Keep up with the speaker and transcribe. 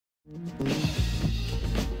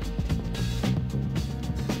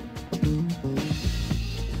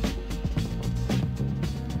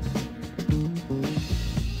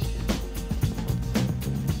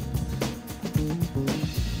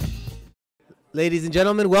Ladies and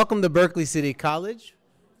gentlemen, welcome to Berkeley City College.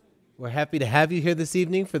 We're happy to have you here this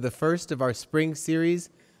evening for the first of our spring series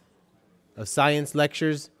of science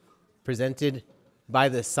lectures presented by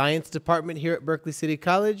the science department here at Berkeley City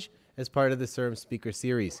College as part of the CERM Speaker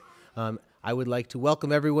Series. I would like to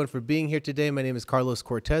welcome everyone for being here today. My name is Carlos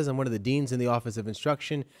Cortez. I'm one of the deans in the Office of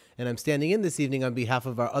Instruction, and I'm standing in this evening on behalf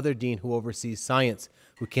of our other dean who oversees science,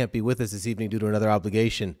 who can't be with us this evening due to another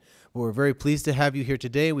obligation. But we're very pleased to have you here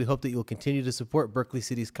today. We hope that you'll continue to support Berkeley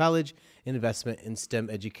City's college investment in STEM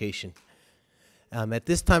education. At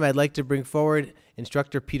this time, I'd like to bring forward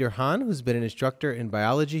instructor Peter Hahn, who's been an instructor in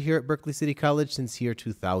biology here at Berkeley City College since year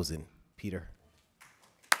 2000. Peter.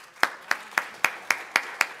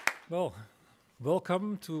 Well,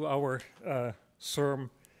 welcome to our CERM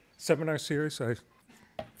seminar series. I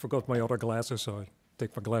forgot my other glasses, so I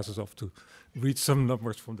take my glasses off to read some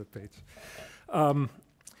numbers from the page.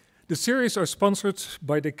 The series are sponsored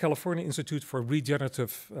by the California Institute for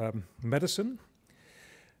Regenerative Medicine.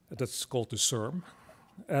 That's called the CERM.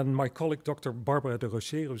 And my colleague, Dr. Barbara de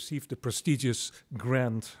Rocher, received the prestigious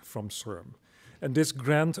grant from CERM. And this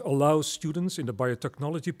grant allows students in the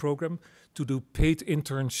biotechnology program to do paid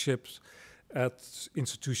internships at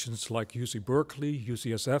institutions like UC Berkeley,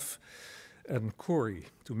 UCSF, and Corey,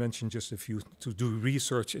 to mention just a few, to do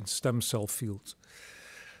research in stem cell fields.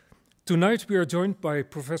 Tonight we are joined by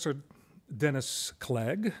Professor Dennis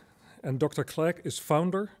Clegg, and Dr. Clegg is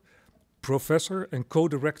founder, professor, and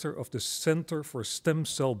co-director of the Center for Stem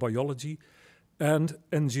Cell Biology and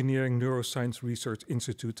Engineering Neuroscience Research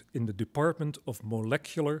Institute in the Department of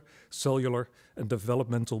Molecular, Cellular, and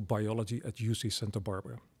Developmental Biology at UC Santa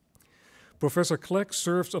Barbara. Professor Clegg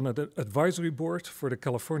serves on an advisory board for the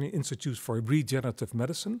California Institute for Regenerative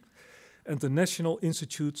Medicine and the National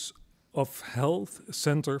Institutes of Health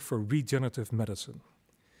Center for Regenerative Medicine.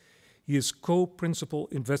 He is co-principal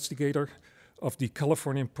investigator of the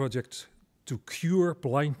Californian project to cure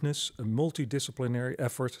blindness, a multidisciplinary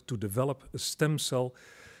effort to develop a stem cell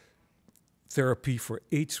therapy for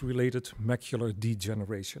age-related macular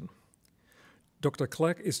degeneration. Dr.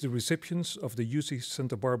 Clegg is the recipient of the UC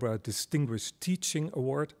Santa Barbara Distinguished Teaching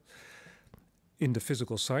Award in the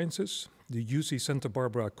Physical Sciences, the UC Santa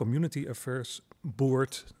Barbara Community Affairs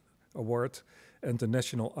Board Award, and the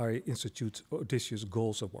National Eye Institute Audacious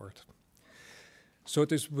Goals Award. So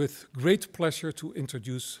it is with great pleasure to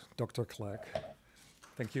introduce Dr. Clegg.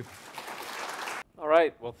 Thank you. All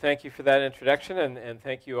right, well, thank you for that introduction, and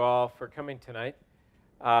thank you all for coming tonight.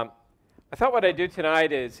 I thought what I'd do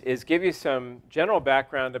tonight is give you some general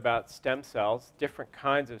background about stem cells, different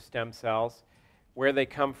kinds of stem cells, where they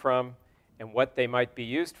come from, and what they might be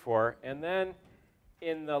used for, and then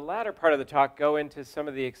in the latter part of the talk, go into some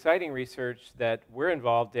of the exciting research that we're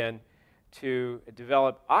involved in to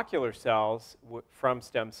develop ocular cells from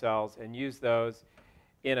stem cells and use those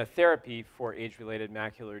in a therapy for age-related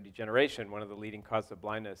macular degeneration, one of the leading causes of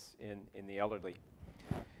blindness in the elderly.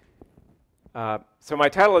 So my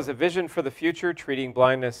title is A Vision for the Future, Treating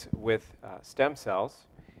Blindness with Stem Cells.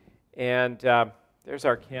 And there's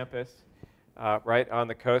our campus right on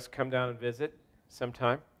the coast. Come down and visit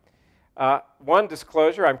sometime. One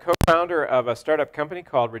disclosure, I'm co-founder of a startup company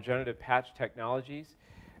called Regenerative Patch Technologies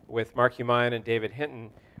with Mark Humayan and David Hinton,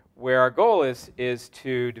 where our goal is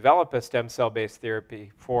to develop a stem cell-based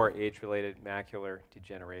therapy for age-related macular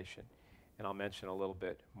degeneration. And I'll mention a little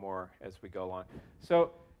bit more as we go along.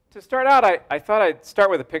 So to start out, I thought I'd start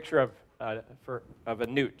with a picture of a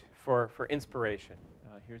newt for inspiration.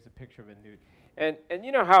 Here's a picture of a newt. And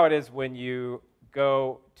you know how it is when you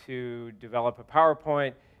go to develop a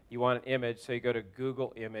PowerPoint, you want an image, so you go to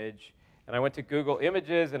Google Image. And I went to Google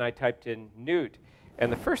Images and I typed in newt.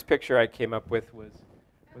 And the first picture I came up with was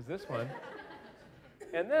this one.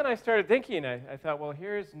 And then I started thinking, I thought, well,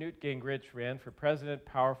 here's Newt Gingrich, ran for president,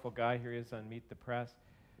 powerful guy. Here he is on Meet the Press.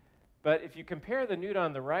 But if you compare the newt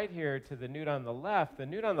on the right here to the newt on the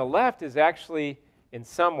left is actually, in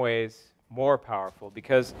some ways, more powerful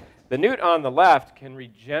because the newt on the left can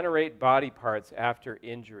regenerate body parts after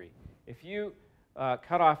injury. If you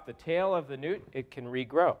cut off the tail of the newt, it can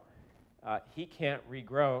regrow. He can't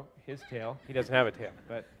regrow his tail. He doesn't have a tail,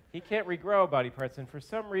 but he can't regrow body parts. And for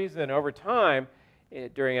some reason, over time,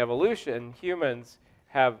 during evolution, humans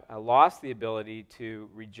have lost the ability to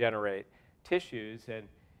regenerate tissues.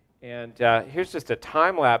 And here's just a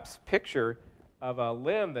time-lapse picture of a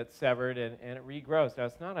limb that's severed and it regrows. Now,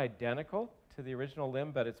 it's not identical to the original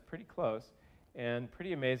limb, but it's pretty close. and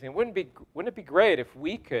pretty amazing. Wouldn't it be great if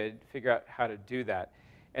we could figure out how to do that?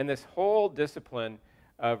 And this whole discipline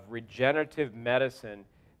of regenerative medicine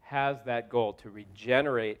has that goal, to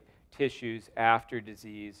regenerate tissues after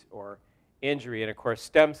disease or injury. And of course,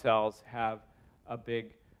 stem cells have a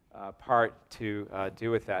big part to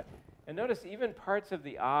do with that. And notice even parts of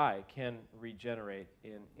the eye can regenerate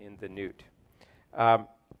in the newt.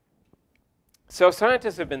 So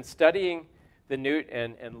scientists have been studying the newt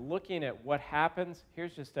and looking at what happens.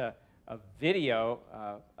 Here's just a video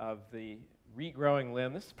of the regrowing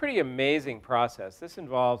limb. This is a pretty amazing process. This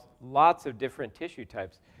involves lots of different tissue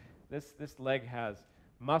types. This leg has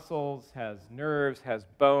muscles, has nerves, has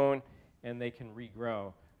bone, and they can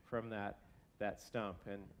regrow from that stump.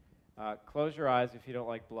 And close your eyes if you don't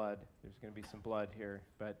like blood. There's going to be some blood here.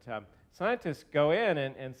 But scientists go in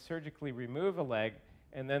and surgically remove a leg,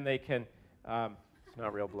 and then they can, it's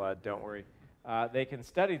not real blood, don't worry. They can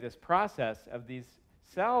study this process of these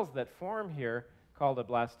cells that form here called a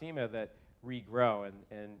blastema that regrow.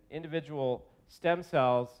 And individual stem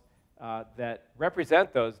cells that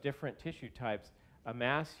represent those different tissue types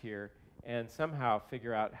amass here and somehow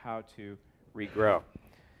figure out how to regrow.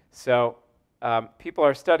 So people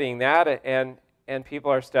are studying that, and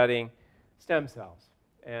people are studying stem cells.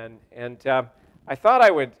 And I thought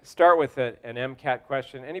I would start with an MCAT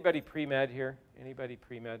question. Anybody pre-med here? Anybody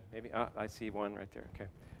pre-med? Maybe. I see one right there. Okay.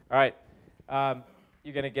 All right.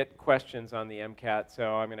 You're going to get questions on the MCAT,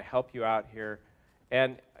 so I'm going to help you out here.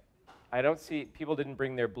 And I don't see, people didn't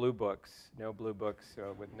bring their blue books. No blue books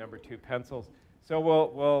with number 2 pencils.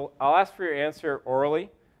 So I'll ask for your answer orally.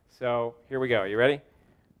 So here we go. You ready?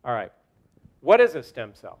 All right. What is a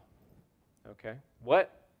stem cell? Okay.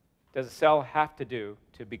 What does a cell have to do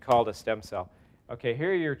to be called a stem cell? Okay,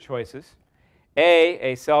 here are your choices.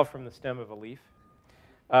 A cell from the stem of a leaf.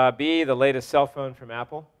 B, the latest cell phone from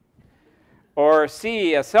Apple. Or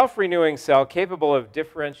C, a self-renewing cell capable of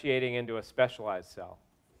differentiating into a specialized cell.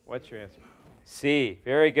 What's your answer? C.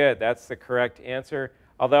 Very good. That's the correct answer.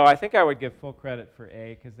 Although I think I would give full credit for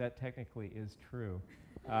A, because that technically is true.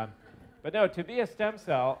 But no, to be a stem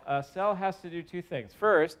cell, a cell has to do 2 things.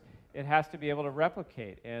 First, it has to be able to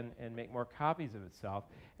replicate and make more copies of itself.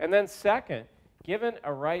 And then second, given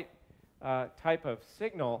a right type of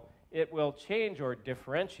signal, it will change or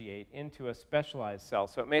differentiate into a specialized cell.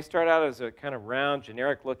 So it may start out as a kind of round,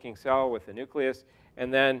 generic-looking cell with a nucleus,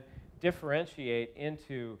 and then differentiate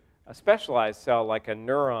into a specialized cell like a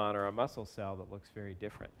neuron or a muscle cell that looks very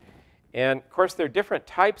different. And of course, there are different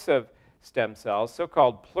types of stem cells.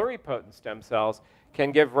 So-called pluripotent stem cells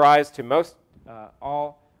can give rise to most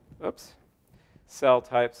all cell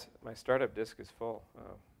types. My startup disk is full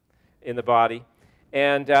in the body.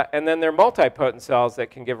 And then there are multipotent cells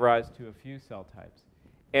that can give rise to a few cell types.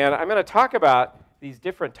 And I'm going to talk about these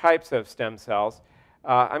different types of stem cells.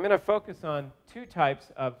 I'm going to focus on 2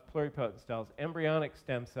 types of pluripotent cells, embryonic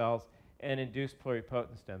stem cells and induced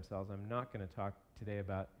pluripotent stem cells. I'm not going to talk today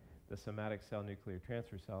about the somatic cell nuclear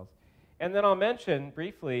transfer cells. And then I'll mention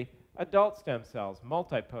briefly adult stem cells,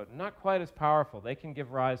 multipotent, not quite as powerful. They can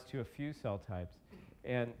give rise to a few cell types.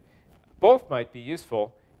 And both might be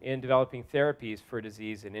useful in developing therapies for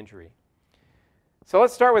disease and injury. So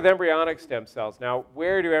let's start with embryonic stem cells. Now,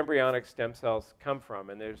 where do embryonic stem cells come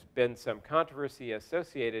from? And there's been some controversy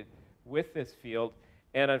associated with this field.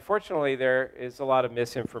 And unfortunately, there is a lot of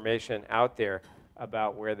misinformation out there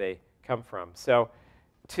about where they come from. So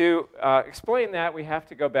to explain that, we have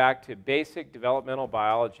to go back to basic developmental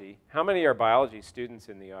biology. How many are biology students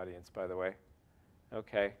in the audience, by the way?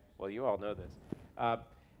 Okay, well, you all know this.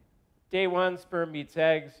 Day 1, sperm meets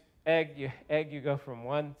eggs. You go from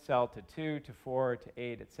 1 cell to 2 to 4 to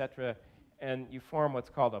 8, etc. And you form what's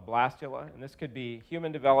called a blastula. And this could be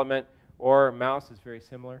human development, or mouse is very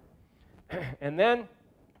similar. And then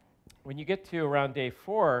when you get to around day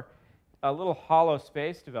 4, a little hollow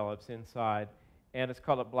space develops inside, and it's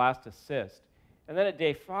called a blastocyst. And then at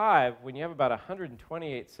day 5, when you have about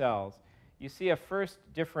 128 cells, you see a first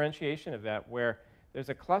differentiation event where there's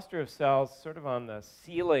a cluster of cells sort of on the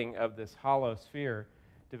ceiling of this hollow sphere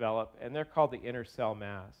develop, and they're called the inner cell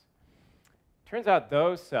mass. Turns out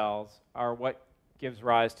those cells are what gives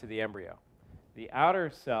rise to the embryo. The outer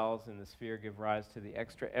cells in the sphere give rise to the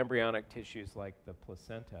extra embryonic tissues like the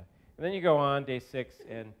placenta. And then you go on, day 6,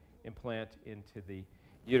 and implant into the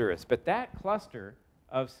uterus. But that cluster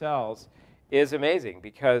of cells is amazing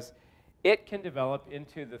because it can develop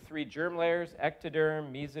into the 3 germ layers,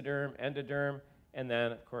 ectoderm, mesoderm, endoderm, and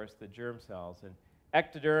then, of course, the germ cells. And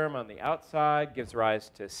ectoderm on the outside gives rise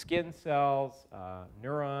to skin cells,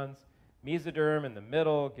 neurons. Mesoderm in the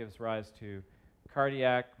middle gives rise to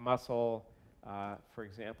cardiac, muscle, for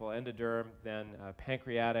example, endoderm, then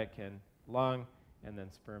pancreatic and lung, and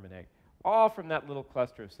then sperm and egg. All from that little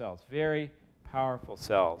cluster of cells. Very powerful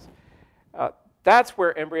cells. That's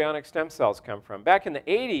where embryonic stem cells come from. Back in the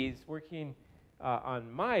 80s, working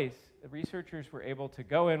on mice, the researchers were able to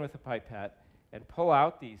go in with a pipette and pull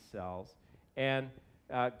out these cells and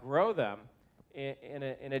grow them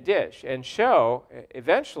in a dish and show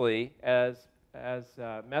eventually, as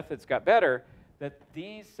methods got better, that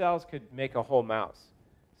these cells could make a whole mouse.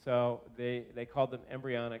 So they called them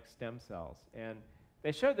embryonic stem cells. And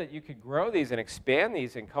they showed that you could grow these and expand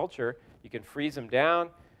these in culture. You can freeze them down,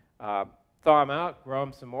 thaw them out, grow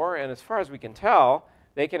them some more, and as far as we can tell,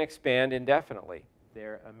 they can expand indefinitely.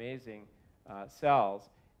 They're amazing cells,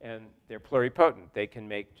 and they're pluripotent. They can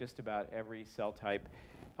make just about every cell type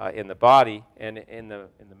in the body, and in the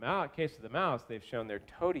case of the mouse, they've shown they're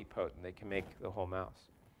totipotent. They can make the whole mouse.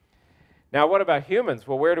 Now, what about humans?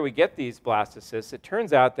 Well, where do we get these blastocysts? It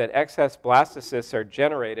turns out that excess blastocysts are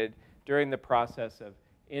generated during the process of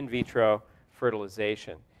in vitro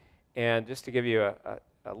fertilization. And just to give you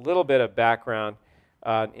a little bit of background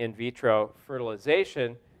on in vitro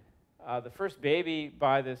fertilization, the first baby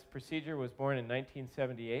by this procedure was born in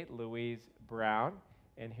 1978, Louise Brown.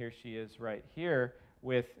 And here she is right here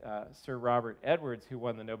with Sir Robert Edwards, who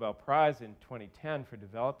won the Nobel Prize in 2010 for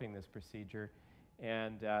developing this procedure.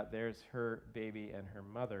 And there's her baby and her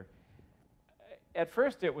mother. At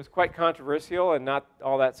first, it was quite controversial and not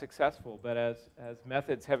all that successful, but as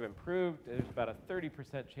methods have improved, there's about a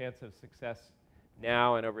 30% chance of success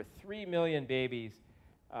now, and over 3 million babies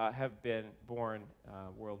have been born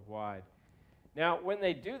worldwide. Now, when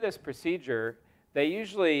they do this procedure, they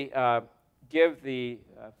usually give the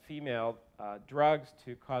female drugs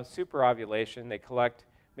to cause superovulation. They collect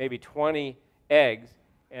maybe 20 eggs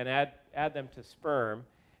and add them to sperm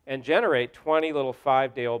and generate 20 little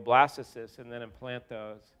 5-day-old blastocysts, and then implant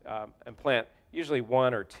those, usually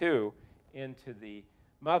 1 or 2 into the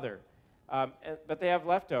mother. But they have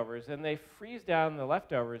leftovers, and they freeze down the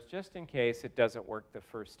leftovers just in case it doesn't work the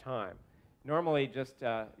first time. Normally, just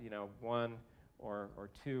 1 or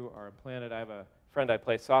 2 are implanted. I have a friend I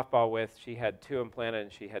play softball with. She had 2 implanted,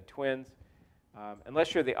 and she had twins.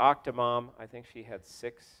 Unless you're the octomom, I think she had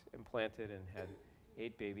 6 implanted and had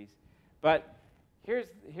 8 babies. But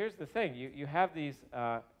here's the thing. You have these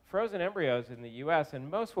frozen embryos in the US, and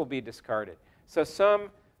most will be discarded. So some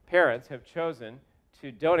parents have chosen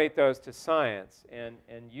to donate those to science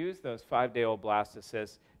and use those 5-day-old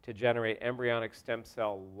blastocysts to generate embryonic stem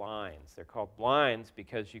cell lines. They're called lines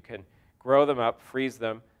because you can grow them up, freeze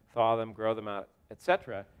them, thaw them, grow them out,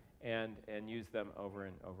 etc., and use them over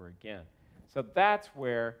and over again. So that's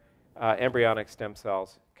where embryonic stem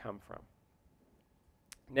cells come from.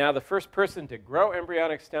 Now, the first person to grow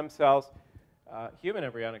embryonic stem cells, human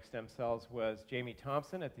embryonic stem cells, was Jamie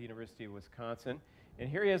Thompson at the University of Wisconsin. And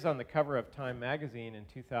here he is on the cover of Time magazine in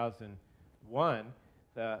 2001,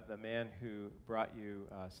 the man who brought you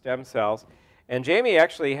stem cells. And Jamie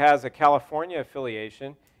actually has a California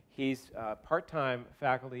affiliation. He's part-time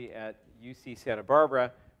faculty at UC Santa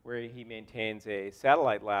Barbara, where he maintains a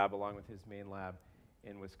satellite lab along with his main lab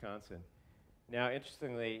in Wisconsin. Now,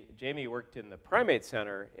 interestingly, Jamie worked in the primate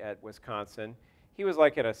center at Wisconsin. He was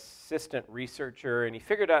like an assistant researcher, and he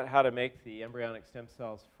figured out how to make the embryonic stem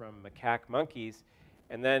cells from macaque monkeys,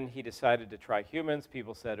 and then he decided to try humans.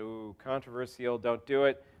 People said, ooh, controversial, don't do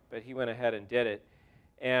it, but he went ahead and did it.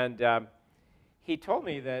 And he told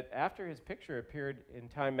me that after his picture appeared in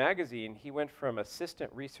Time magazine, he went from assistant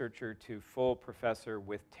researcher to full professor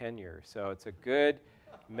with tenure. So it's a good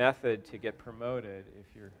method to get promoted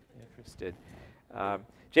if you're interested.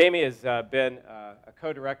 Jamie has been a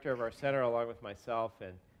co-director of our center along with myself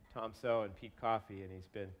and Tom So and Pete Coffey, and he's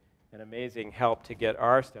been an amazing help to get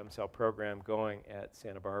our stem cell program going at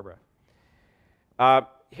Santa Barbara.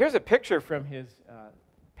 Here's a picture from his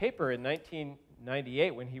paper in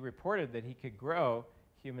 1998 when he reported that he could grow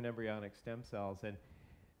human embryonic stem cells. And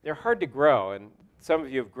they're hard to grow, and some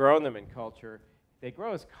of you have grown them in culture. They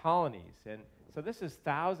grow as colonies, and so this is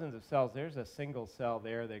thousands of cells. There's a single cell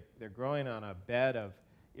there. They're growing on a bed of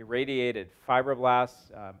irradiated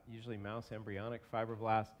fibroblasts, usually mouse embryonic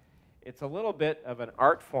fibroblasts. It's a little bit of an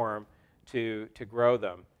art form to grow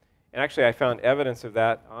them. And actually, I found evidence of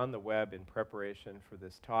that on the web in preparation for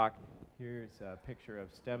this talk. Here's a picture of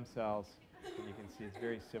stem cells, and you can see it's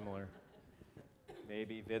very similar.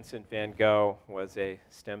 Maybe Vincent van Gogh was a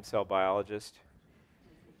stem cell biologist.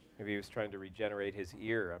 Maybe he was trying to regenerate his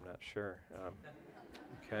ear, I'm not sure.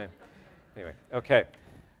 Okay. Anyway, okay.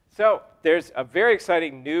 So there's a very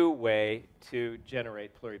exciting new way to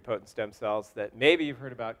generate pluripotent stem cells that maybe you've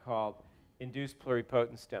heard about called induced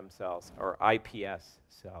pluripotent stem cells, or iPS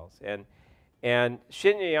cells. And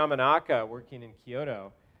Shinya Yamanaka, working in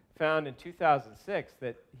Kyoto, found in 2006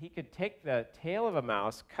 that he could take the tail of a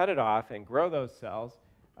mouse, cut it off, and grow those cells,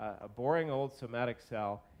 a boring old somatic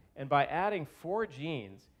cell, and by adding 4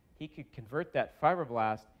 genes, he could convert that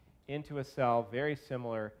fibroblast into a cell very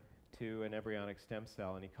similar to an embryonic stem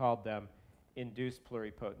cell, and he called them induced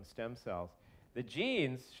pluripotent stem cells. The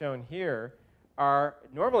genes shown here are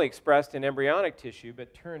normally expressed in embryonic tissue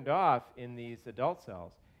but turned off in these adult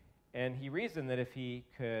cells. And he reasoned that if he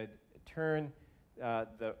could turn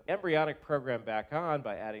the embryonic program back on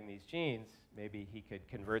by adding these genes, maybe he could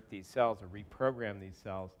convert these cells or reprogram these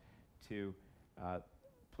cells to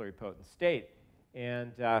pluripotent state.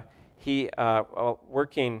 And he,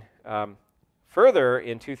 working further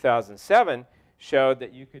in 2007, showed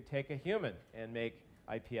that you could take a human and make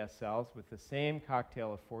iPS cells with the same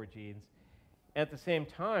cocktail of 4 genes. At the same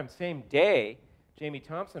time, same day, Jamie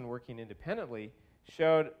Thompson, working independently,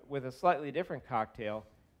 showed with a slightly different cocktail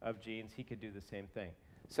of genes he could do the same thing.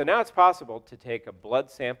 So now it's possible to take a blood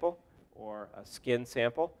sample or a skin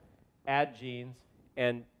sample, add genes,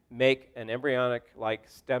 and make an embryonic-like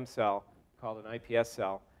stem cell called an iPS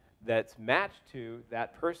cell that's matched to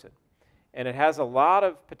that person. And it has a lot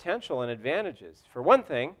of potential and advantages. For one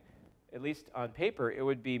thing, at least on paper, it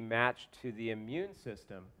would be matched to the immune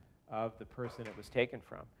system of the person it was taken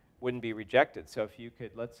from. Wouldn't be rejected. So if you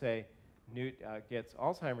could, let's say, Newt gets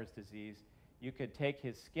Alzheimer's disease, you could take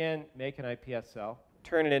his skin, make an iPS cell,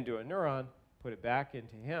 turn it into a neuron, put it back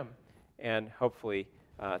into him, and hopefully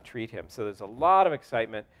treat him. So there's a lot of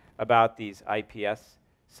excitement about these iPS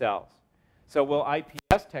cells. So will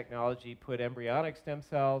iPS technology put embryonic stem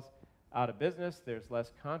cells out of business? There's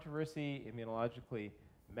less controversy, immunologically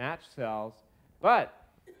matched cells, but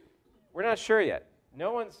we're not sure yet.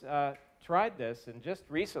 No one's tried this, and just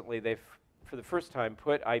recently they've, for the first time,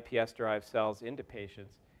 put iPS-derived cells into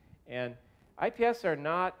patients. And iPS are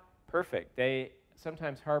not perfect. They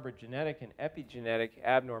sometimes harbor genetic and epigenetic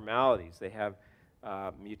abnormalities. They have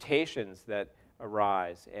mutations that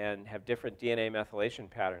arise and have different DNA methylation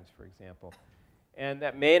patterns, for example. And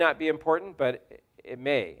that may not be important, but it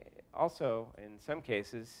may also, in some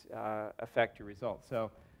cases, affect your results.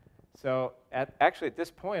 So actually, at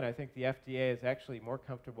this point, I think the FDA is actually more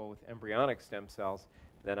comfortable with embryonic stem cells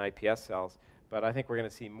than iPS cells. But I think we're going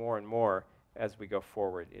to see more and more as we go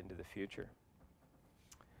forward into the future.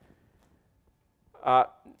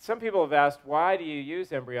 Some people have asked, why do you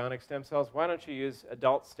use embryonic stem cells? Why don't you use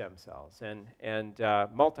adult stem cells and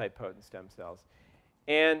multipotent stem cells?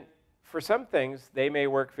 And for some things, they may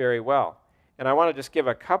work very well. And I want to just give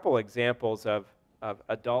a couple examples of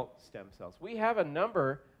adult stem cells. We have a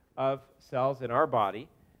number of cells in our body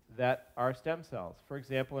that are stem cells. For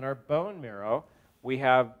example, in our bone marrow, we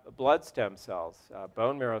have blood stem cells,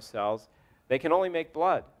 bone marrow cells. They can only make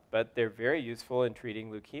blood, but they're very useful in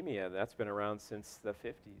treating leukemia. That's been around since the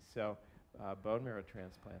 50s, so bone marrow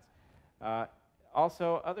transplants.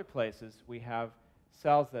 Also, other places, we have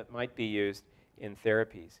cells that might be used in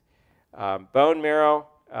therapies. Bone marrow,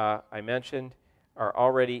 I mentioned, are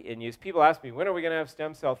already in use. People ask me, when are we going to have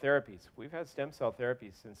stem cell therapies? We've had stem cell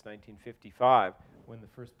therapies since 1955, when the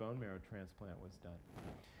first bone marrow transplant was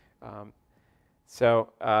done. So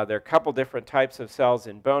there are a couple different types of cells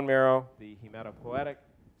in bone marrow, the hematopoietic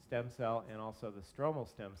stem cell and also the stromal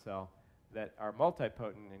stem cell that are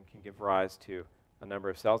multipotent and can give rise to a number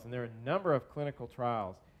of cells. And there are a number of clinical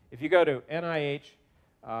trials. If you go to NIH.gov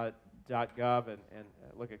and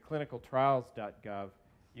look at clinicaltrials.gov,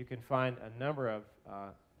 you can find a number of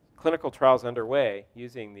clinical trials underway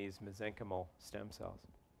using these mesenchymal stem cells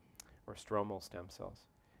or stromal stem cells.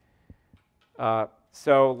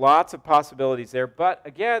 So lots of possibilities there, but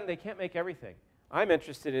again, they can't make everything. I'm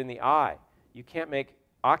interested in the eye. You can't make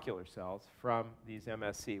ocular cells from these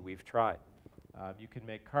MSC. We've tried. You can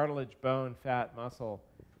make cartilage, bone, fat, muscle,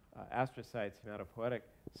 astrocytes, hematopoietic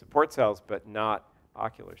support cells, but not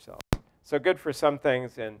ocular cells. So good for some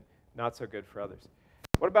things and not so good for others.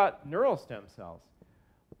 What about neural stem cells?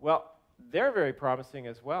 Well, they're very promising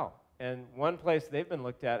as well. And one place they've been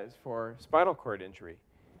looked at is for spinal cord injury.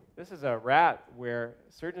 This is a rat where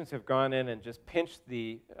surgeons have gone in and just pinched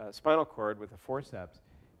the spinal cord with a forceps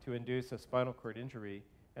to induce a spinal cord injury,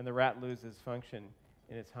 and the rat loses function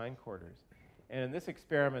in its hindquarters. And in this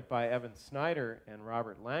experiment by Evan Snyder and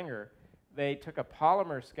Robert Langer, they took a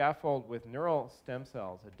polymer scaffold with neural stem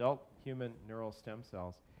cells, adult human neural stem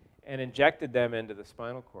cells, and injected them into the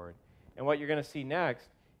spinal cord. And what you're going to see next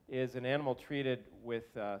is an animal treated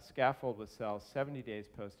with scaffold with cells 70 days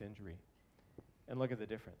post-injury. And look at the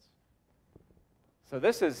difference. So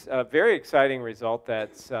this is a very exciting result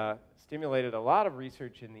that's stimulated a lot of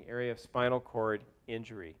research in the area of spinal cord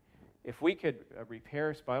injury. If we could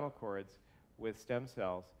repair spinal cords with stem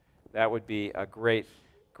cells, that would be a great,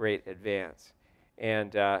 great advance.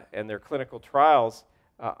 And there are clinical trials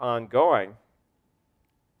ongoing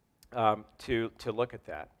to look at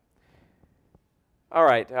that. All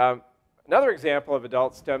right, another example of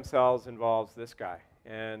adult stem cells involves this guy.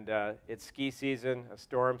 And it's ski season, a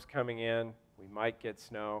storm's coming in, we might get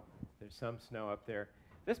snow. There's some snow up there.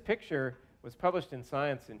 This picture was published in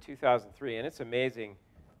Science in 2003, and it's amazing,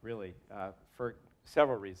 really, for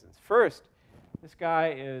several reasons. First, this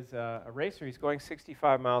guy is a racer. He's going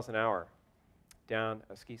 65 miles an hour down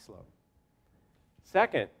a ski slope.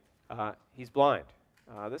 Second, he's blind.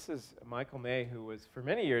 This is Michael May, who was, for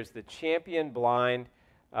many years, the champion blind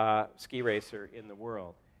ski racer in the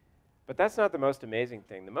world. But that's not the most amazing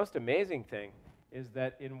thing. The most amazing thing is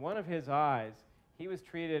that in one of his eyes, he was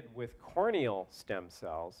treated with corneal stem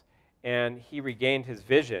cells, and he regained his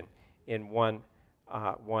vision in one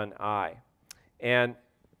eye. And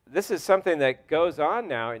this is something that goes on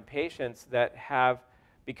now in patients that have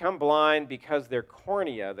become blind because their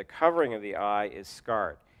cornea, the covering of the eye, is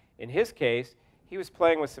scarred. In his case, he was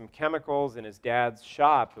playing with some chemicals in his dad's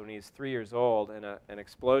shop when he was 3 years old, and an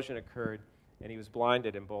explosion occurred, and he was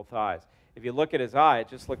blinded in both eyes. If you look at his eye, it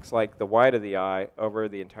just looks like the white of the eye over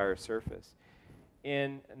the entire surface.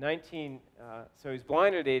 So he's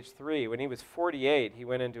blind at age 3. When he was 48, he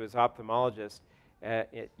went into his ophthalmologist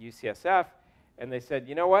at UCSF, and they said,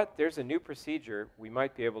 you know what, there's a new procedure. We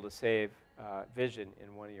might be able to save vision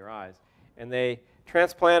in one of your eyes. And they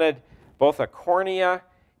transplanted both a cornea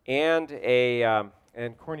and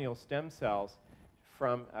corneal stem cells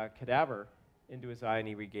from a cadaver into his eye, and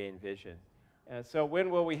he regained vision. So when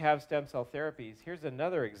will we have stem cell therapies? Here's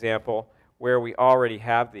another example where we already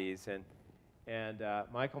have these. And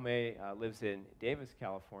Michael May lives in Davis,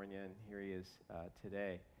 California, and here he is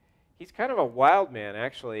today. He's kind of a wild man,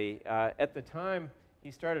 actually. At the time he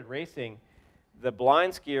started racing, the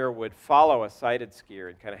blind skier would follow a sighted skier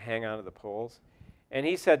and kind of hang onto the poles. And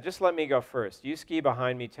he said, just let me go first. You ski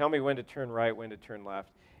behind me. Tell me when to turn right, when to turn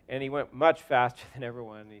left. And he went much faster than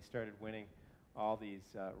everyone, and he started winning all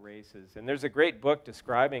these races. And there's a great book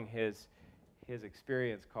describing his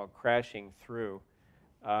experience called Crashing Through.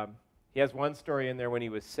 He has one story in there when he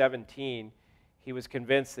was 17. He was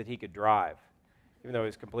convinced that he could drive, even though he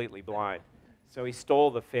was completely blind. So he stole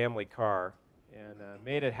the family car and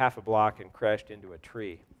made it half a block and crashed into a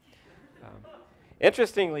tree.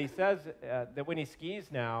 Interestingly, he says that when he skis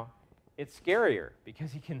now, it's scarier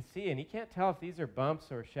because he can see, and he can't tell if these are bumps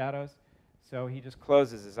or shadows. So he just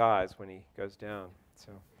closes his eyes when he goes down.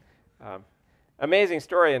 So amazing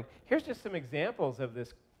story. And here's just some examples of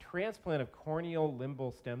this transplant of corneal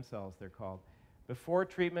limbal stem cells, they're called. Before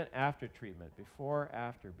treatment, after treatment, before,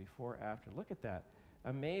 after, before, after. Look at that.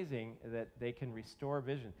 Amazing that they can restore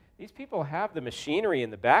vision. These people have the machinery in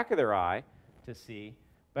the back of their eye to see,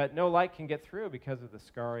 but no light can get through because of the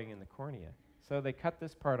scarring in the cornea. So they cut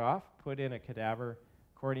this part off, put in a cadaver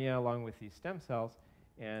cornea along with these stem cells,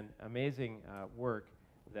 and amazing work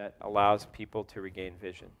that allows people to regain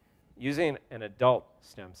vision, using an adult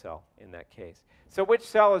stem cell in that case. So which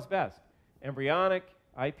cell is best? Embryonic,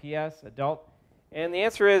 iPS, adult? And the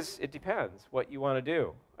answer is, it depends what you want to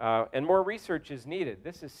do. And more research is needed.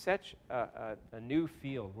 This is such a new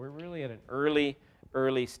field. We're really at an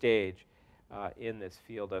early stage in this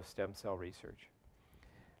field of stem cell research.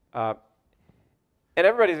 And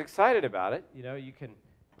everybody's excited about it. You know, you can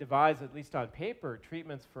devise, at least on paper,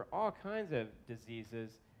 treatments for all kinds of diseases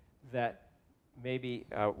that maybe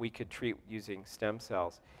we could treat using stem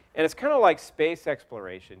cells. And it's kind of like space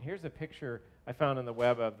exploration. Here's a picture I found on the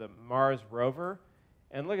web of the Mars rover.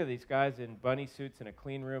 And look at these guys in bunny suits in a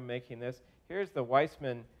clean room making this. Here's the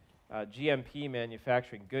Weissman GMP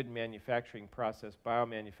manufacturing, good manufacturing process,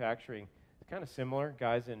 biomanufacturing. It's kind of similar,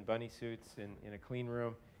 guys in bunny suits in a clean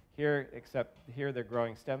room. Here, except here they're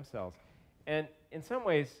growing stem cells. And in some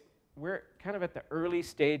ways, we're kind of at the early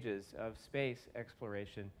stages of space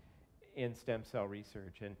exploration in stem cell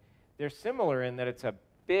research. And they're similar in that it's a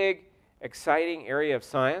big, exciting area of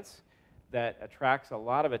science that attracts a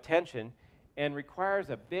lot of attention and requires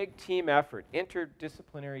a big team effort,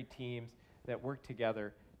 interdisciplinary teams that work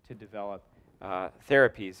together to develop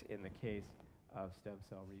therapies in the case of stem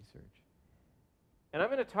cell research. And I'm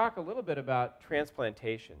going to talk a little bit about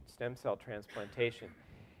transplantation, stem cell transplantation.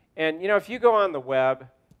 And you know, if you go on the web,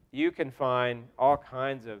 you can find all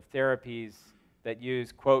kinds of therapies that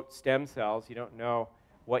use, quote, stem cells. You don't know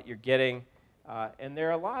what you're getting. And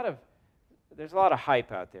there's a lot of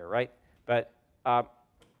hype out there, right? But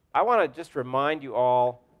I want to just remind you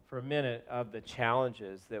all for a minute of the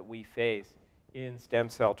challenges that we face in stem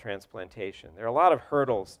cell transplantation. There are a lot of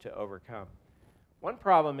hurdles to overcome. One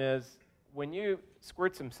problem is when you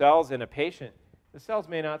squirt some cells in a patient, the cells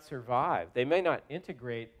may not survive. They may not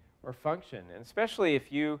integrate or function. And especially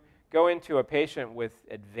if you go into a patient with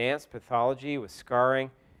advanced pathology, with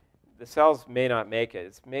scarring, the cells may not make it.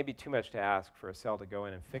 It's maybe too much to ask for a cell to go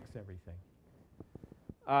in and fix everything.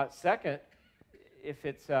 Second, if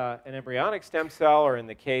it's an embryonic stem cell, or in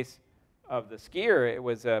the case of the skier, it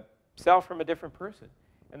was a cell from a different person,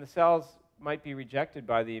 and the cells might be rejected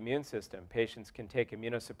by the immune system. Patients can take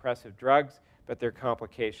immunosuppressive drugs, but there are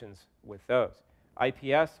complications with those.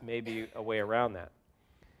 IPS may be a way around that.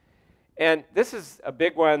 And this is a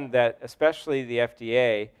big one that especially the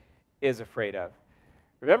FDA is afraid of.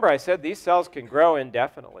 Remember, I said these cells can grow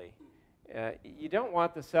indefinitely. You don't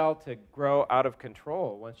want the cell to grow out of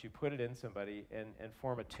control once you put it in somebody and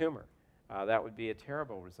form a tumor. That would be a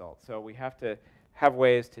terrible result. So we have to have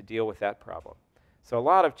ways to deal with that problem. So a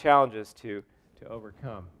lot of challenges to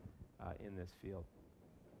overcome in this field.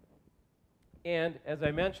 And as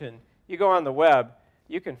I mentioned, you go on the web,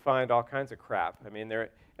 you can find all kinds of crap. I mean,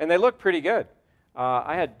 they look pretty good.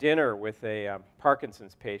 I had dinner with a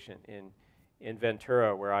Parkinson's patient in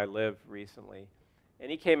Ventura, where I live recently. And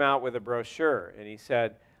he came out with a brochure, and he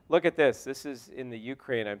said, look at this. This is in the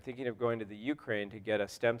Ukraine. I'm thinking of going to the Ukraine to get a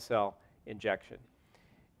stem cell injection.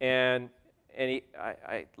 And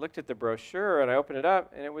I looked at the brochure, and I opened it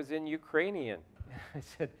up, and it was in Ukrainian. I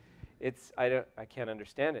said, I can't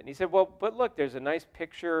understand it. And he said, well, but look, there's a nice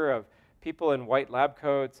picture of people in white lab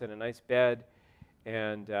coats and a nice bed,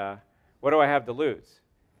 and what do I have to lose?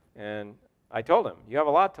 And I told him, you have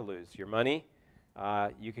a lot to lose. Your money,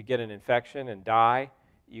 you could get an infection and die.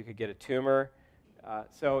 You could get a tumor.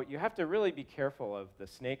 So you have to really be careful of the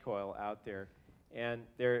snake oil out there. And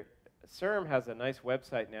CIRM has a nice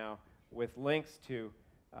website now with links to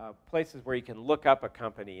places where you can look up a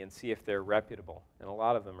company and see if they're reputable. And a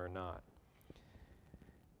lot of them are not.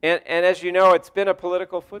 And as you know, it's been a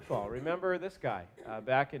political football. Remember this guy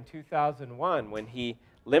back in 2001 when he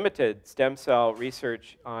limited stem cell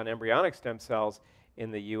research on embryonic stem cells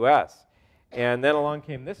in the US. And then along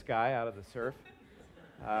came this guy out of the surf.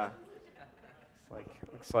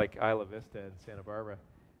 Looks like Isla Vista in Santa Barbara.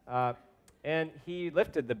 And he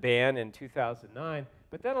lifted the ban in 2009.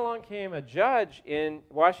 But then along came a judge in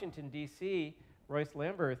Washington, D.C., Royce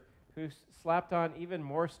Lamberth, who slapped on even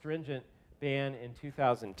more stringent ban in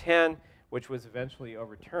 2010, which was eventually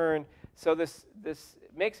overturned. So this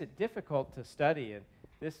makes it difficult to study. And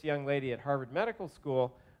this young lady at Harvard Medical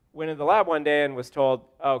School went in the lab one day and was told,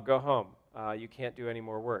 oh, go home. You can't do any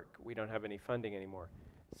more work. We don't have any funding anymore.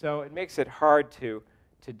 So it makes it hard to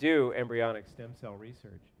do embryonic stem cell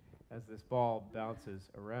research as this ball bounces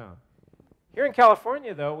around. Here in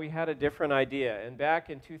California, though, we had a different idea. And back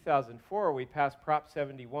in 2004, we passed Prop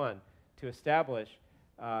 71 to establish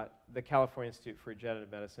the California Institute for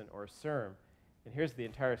Regenerative Medicine, or CIRM. And here's the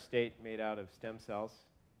entire state made out of stem cells.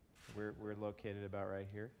 We're located about right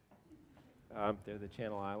here. They're the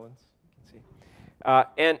Channel Islands, you can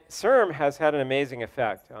see. And CIRM has had an amazing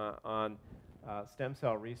effect on stem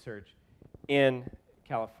cell research in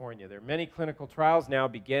California. There are many clinical trials now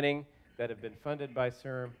beginning that have been funded by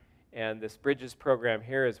CIRM. And this Bridges program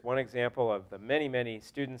here is one example of the many, many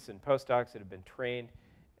students and postdocs that have been trained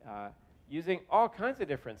using all kinds of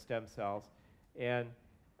different stem cells. And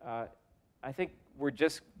I think we're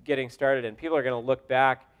just getting started, and people are going to look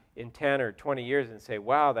back in 10 or 20 years and say,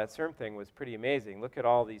 wow, that CIRM thing was pretty amazing. Look at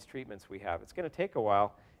all these treatments we have. It's going to take a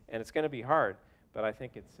while, and it's going to be hard, but I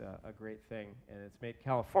think it's a great thing, and it's made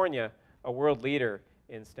California a world leader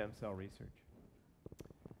in stem cell research.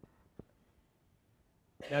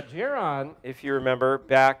 Now, Geron, if you remember,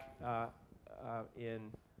 back in,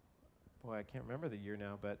 boy, I can't remember the year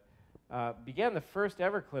now, but began the first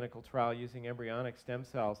ever clinical trial using embryonic stem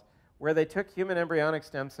cells, where they took human embryonic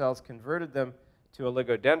stem cells, converted them to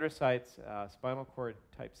oligodendrocytes, spinal cord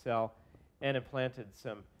type cell, and implanted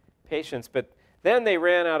some patients. But then they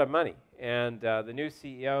ran out of money, and the new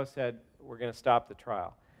CEO said, we're going to stop the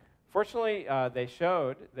trial. Fortunately, they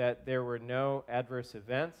showed that there were no adverse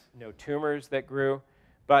events, no tumors that grew,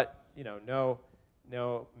 but no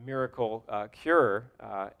miracle cure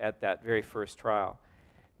at that very first trial.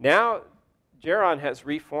 Now, Geron has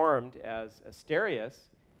reformed as Audacious,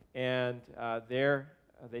 and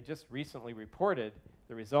they just recently reported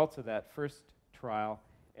the results of that first trial,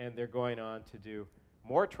 and they're going on to do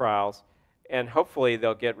more trials, and hopefully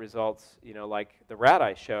they'll get results, like the rat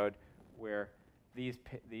I showed, where these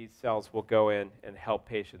cells will go in and help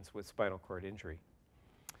patients with spinal cord injury.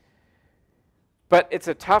 But it's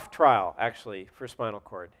a tough trial, actually, for spinal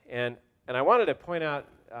cord. And I wanted to point out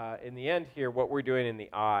in the end here what we're doing in the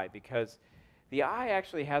eye, because the eye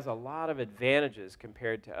actually has a lot of advantages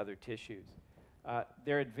compared to other tissues.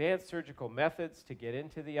 There are advanced surgical methods to get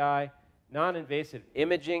into the eye, non-invasive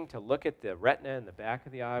imaging to look at the retina in the back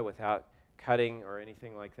of the eye without cutting or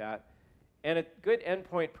anything like that, and good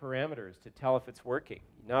endpoint parameters to tell if it's working.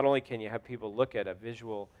 Not only can you have people look at a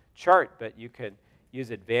visual chart, but you can use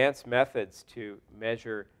advanced methods to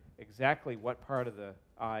measure exactly what part of the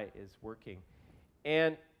eye is working.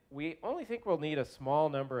 And we only think we'll need a small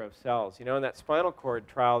number of cells. You know, in that spinal cord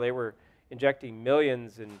trial, they were injecting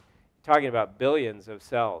millions and talking about billions of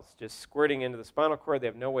cells just squirting into the spinal cord. They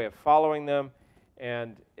have no way of following them,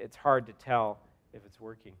 and it's hard to tell if it's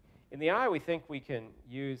working. In the eye, we think we can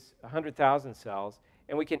use 100,000 cells,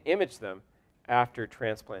 and we can image them after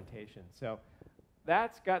transplantation. So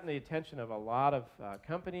that's gotten the attention of a lot of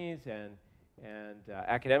companies and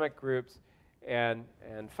academic groups and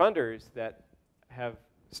funders that have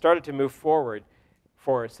started to move forward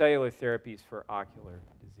for cellular therapies for ocular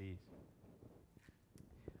disease.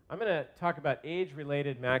 I'm going to talk about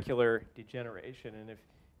age-related macular degeneration. And if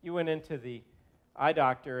you went into the eye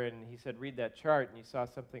doctor and he said, read that chart, and you saw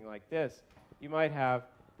something like this, you might have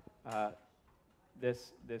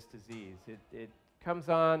this disease. It comes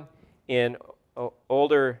on in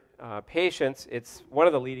older patients. It's one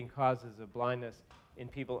of the leading causes of blindness in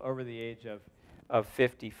people over the age of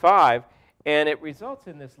 55. And it results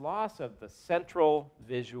in this loss of the central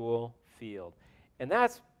visual field. And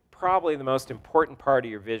that's probably the most important part of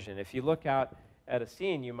your vision. If you look out at a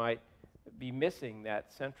scene, you might be missing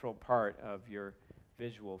that central part of your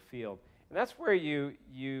visual field. And that's where you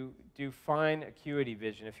do fine acuity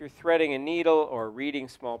vision. If you're threading a needle or reading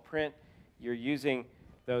small print, you're using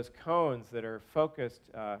those cones that are focused,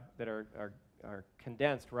 that are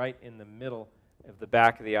condensed right in the middle of the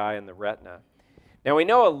back of the eye and the retina. Now, we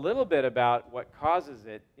know a little bit about what causes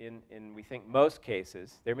it in we think, most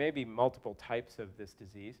cases. There may be multiple types of this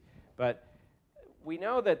disease, but we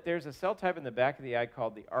know that there's a cell type in the back of the eye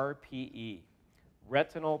called the RPE,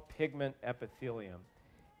 retinal pigment epithelium.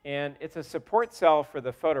 And it's a support cell for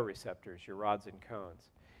the photoreceptors, your rods and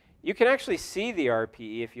cones. You can actually see the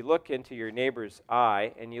RPE if you look into your neighbor's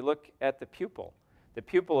eye and you look at the pupil. The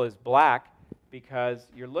pupil is black because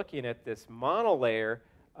you're looking at this monolayer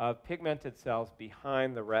of pigmented cells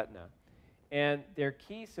behind the retina. And they're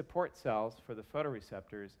key support cells for the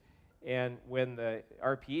photoreceptors. And when the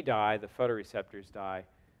RPE die, the photoreceptors die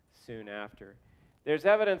soon after. There's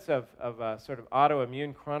evidence of a sort of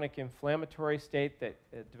autoimmune chronic inflammatory state that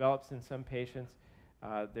develops in some patients.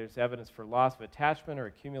 There's evidence for loss of attachment or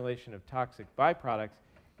accumulation of toxic byproducts.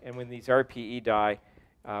 And when these RPE die,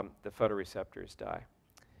 the photoreceptors die.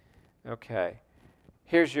 Okay.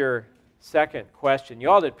 Here's your second question.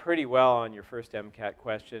 You all did pretty well on your first MCAT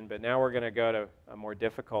question, but now we're going to go to a more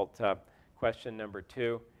difficult question, number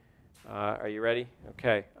 2. Are you ready?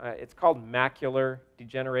 Okay. It's called macular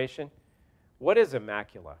degeneration. What is a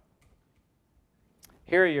macula?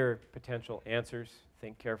 Here are your potential answers.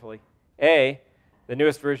 Think carefully. A, the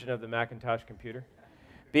newest version of the Macintosh computer.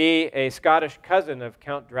 B, a Scottish cousin of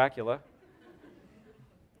Count Dracula.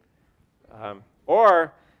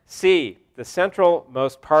 Or C, the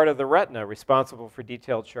central-most part of the retina responsible for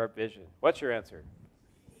detailed, sharp vision. What's your answer?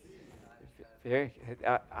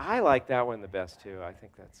 I like that one the best, too. I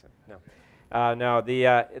think that's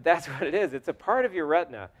that's what it is. It's a part of your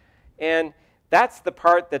retina. And that's the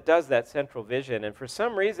part that does that central vision. And for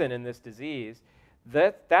some reason in this disease,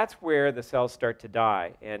 that's where the cells start to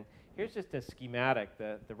die. And here's just a schematic.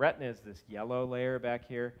 The retina is this yellow layer back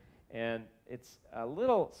here. And it's a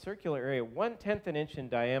little circular area, 1/10 an inch in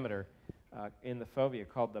diameter in the fovea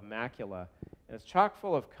called the macula. And it's chock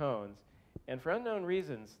full of cones. And for unknown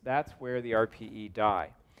reasons, that's where the RPE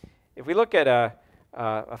die. If we look at a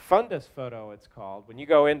fundus photo, it's called, when you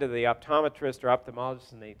go into the optometrist or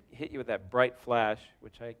ophthalmologist and they hit you with that bright flash,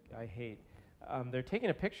 which I hate, they're taking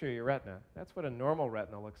a picture of your retina. That's what a normal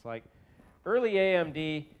retina looks like. Early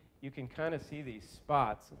AMD, you can kind of see these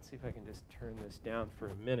spots. Let's see if I can just turn this down for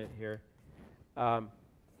a minute here.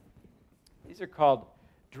 These are called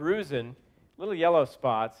drusen, little yellow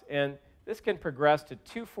spots, and this can progress to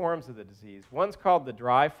 2 forms of the disease. One's called the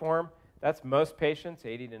dry form. That's most patients,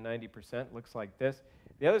 80 to 90%, looks like this.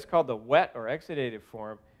 The other is called the wet or exudative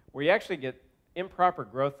form, where you actually get improper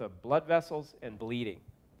growth of blood vessels and bleeding.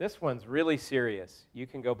 This one's really serious. You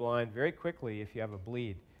can go blind very quickly if you have a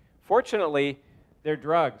bleed. Fortunately, there are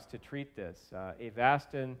drugs to treat this.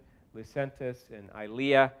 Avastin, Lucentis, and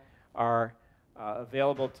Eylea are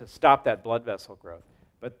available to stop that blood vessel growth.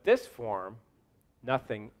 But this form,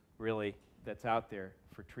 nothing really that's out there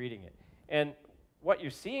for treating it. And what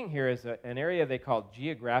you're seeing here is an area they call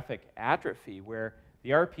geographic atrophy, where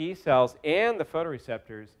the RPE cells and the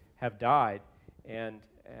photoreceptors have died, and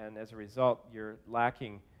as a result, you're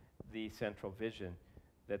lacking the central vision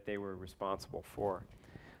that they were responsible for.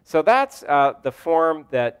 So that's the form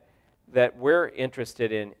that we're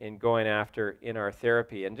interested in going after in our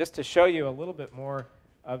therapy. And just to show you a little bit more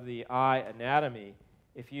of the eye anatomy,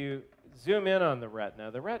 if you zoom in on the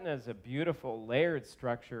retina is a beautiful layered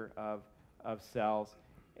structure of cells.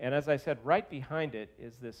 And as I said, right behind it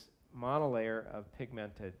is this monolayer of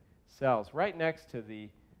pigmented cells, right next to the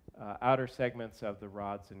outer segments of the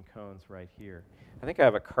rods and cones right here. I think I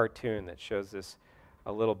have a cartoon that shows this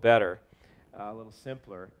a little better, a little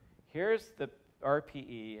simpler. Here's the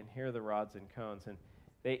RPE, and here are the rods and cones. And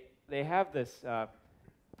they have this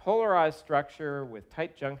polarized structure with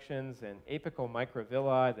tight junctions and apical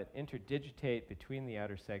microvilli that interdigitate between the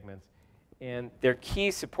outer segments. And they're key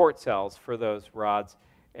support cells for those rods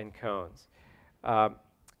and cones.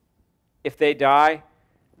 If they die,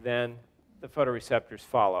 then the photoreceptors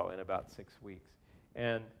follow in about 6 weeks.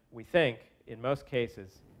 And we think, in most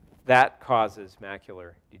cases, that causes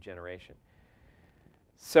macular degeneration.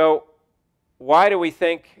 So why do we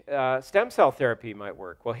think stem cell therapy might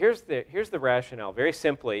work? Well, here's the rationale. Very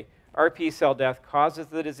simply, RPE cell death causes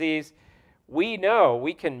the disease. We know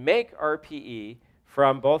we can make RPE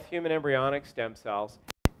from both human embryonic stem cells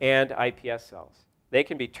and iPS cells. They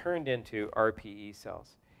can be turned into RPE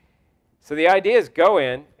cells. So the idea is go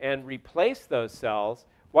in and replace those cells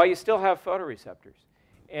while you still have photoreceptors,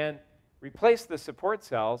 and replace the support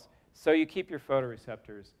cells so you keep your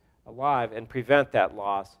photoreceptors alive and prevent that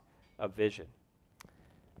loss of vision.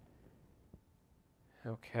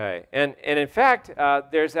 Okay, and in fact,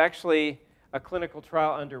 there's actually a clinical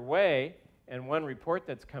trial underway, and one report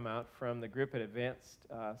that's come out from the group at Advanced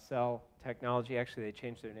Cell Technology, actually they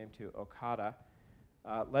changed their name to Okada,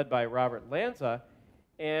 led by Robert Lanza,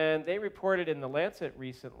 and they reported in The Lancet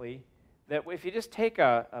recently that if you just take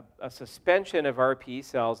a suspension of RPE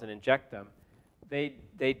cells and inject them, they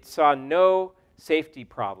saw no safety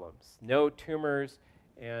problems, no tumors,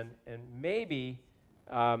 and maybe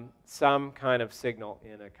some kind of signal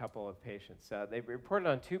in a couple of patients. They reported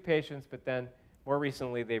on 2 patients, but then more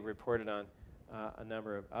recently they reported on a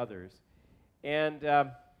number of others. And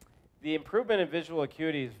the improvement in visual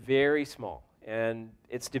acuity is very small, and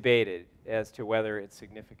it's debated as to whether it's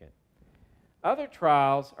significant. Other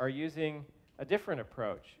trials are using a different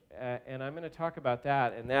approach, and I'm going to talk about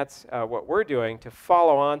that, and that's what we're doing to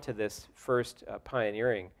follow on to this first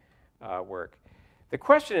pioneering work. The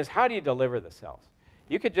question is, how do you deliver the cells?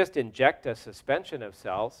 You could just inject a suspension of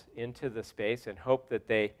cells into the space and hope that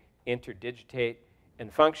they interdigitate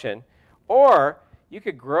and function, or you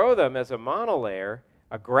could grow them as a monolayer,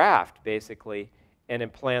 a graft basically, and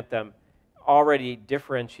implant them already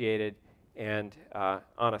differentiated and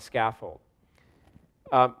on a scaffold.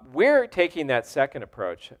 We're taking that second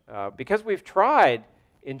approach because we've tried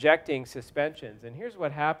injecting suspensions, and here's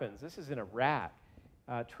what happens. This is in a rat.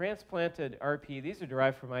 Transplanted RPE, these are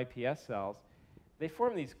derived from iPS cells. They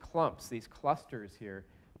form these clumps, these clusters here.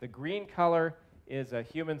 The green color is a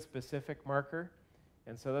human-specific marker,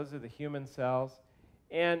 and so those are the human cells.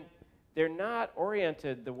 And they're not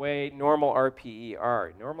oriented the way normal RPE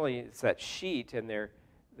are. Normally, it's that sheet, and the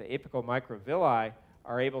apical microvilli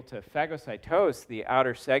are able to phagocytose the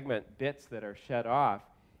outer segment bits that are shed off.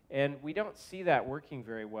 And we don't see that working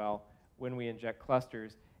very well when we inject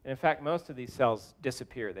clusters. And in fact, most of these cells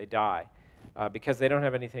disappear. They die because they don't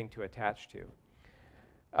have anything to attach to.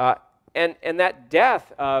 And that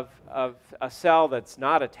death of a cell that's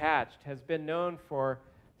not attached has been known for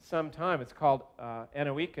some time. It's called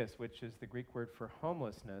anoikos, which is the Greek word for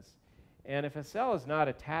homelessness. And if a cell is not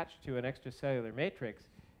attached to an extracellular matrix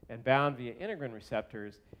and bound via integrin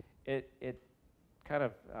receptors, it kind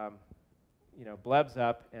of blebs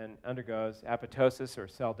up and undergoes apoptosis or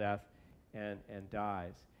cell death and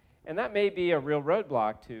dies. And that may be a real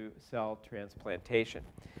roadblock to cell transplantation.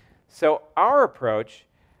 So our approach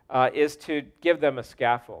is to give them a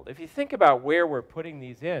scaffold. If you think about where we're putting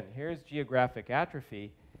these in, here's geographic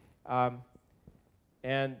atrophy.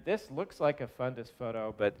 And this looks like a fundus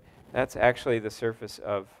photo, but that's actually the surface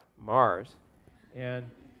of Mars. And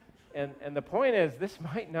the point is, this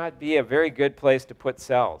might not be a very good place to put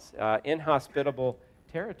cells. Inhospitable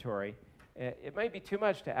territory, it might be too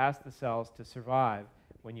much to ask the cells to survive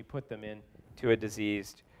when you put them into a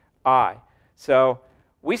diseased eye. So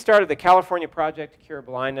we started the California project to cure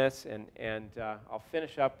blindness, and I'll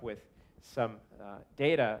finish up with some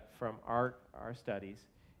data from our studies.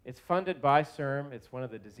 It's funded by CIRM. It's one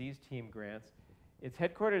of the disease team grants. It's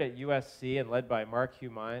headquartered at USC and led by Mark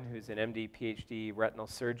Humein, who's an MD, PhD retinal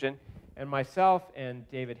surgeon, and myself and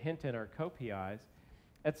David Hinton are co-PIs.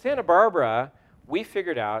 At Santa Barbara, we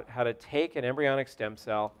figured out how to take an embryonic stem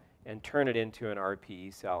cell and turn it into an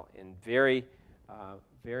RPE cell in very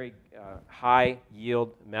high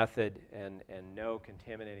yield method and no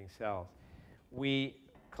contaminating cells. We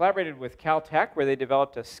collaborated with Caltech, where they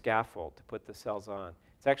developed a scaffold to put the cells on.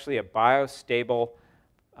 It's actually a biostable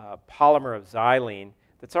polymer of xylene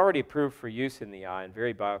that's already approved for use in the eye and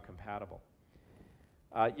very biocompatible.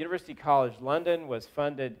 University College London was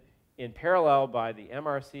funded in parallel by the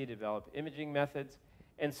MRC to develop imaging methods,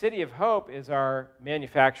 and City of Hope is our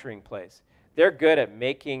manufacturing place. They're good at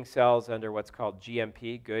making cells under what's called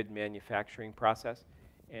GMP, good manufacturing process,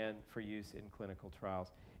 and for use in clinical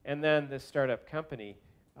trials. And then this startup company,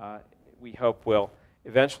 we hope, will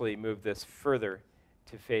eventually move this further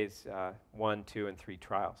to phase 1, 2, and 3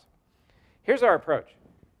 trials. Here's our approach.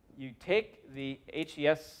 You take the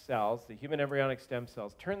HES cells, the human embryonic stem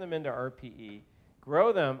cells, turn them into RPE,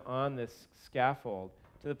 grow them on this scaffold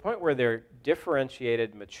to the point where they're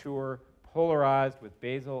differentiated, mature, polarized with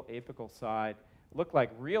basal apical side, look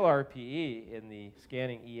like real RPE in the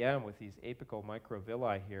scanning EM with these apical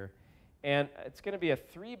microvilli here. And it's going to be a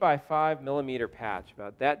 3 by 5 millimeter patch,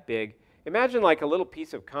 about that big. Imagine like a little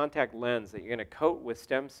piece of contact lens that you're going to coat with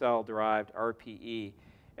stem cell-derived RPE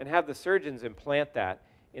and have the surgeons implant that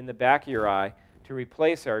in the back of your eye to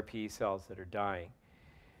replace RPE cells that are dying.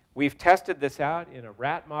 We've tested this out in a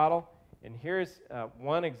rat model, and here's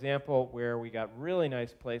one example where we got really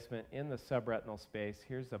nice placement in the subretinal space.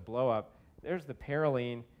 Here's the blow-up. There's the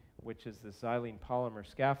paraline, which is the xylene polymer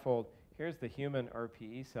scaffold. Here's the human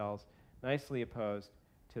RPE cells, nicely opposed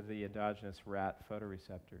to the endogenous rat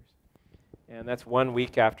photoreceptors. And that's 1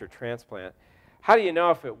 week after transplant. How do you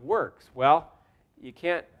know if it works? Well, you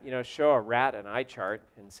can't show a rat an eye chart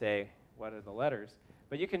and say, what are the letters?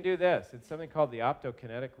 But you can do this. It's something called the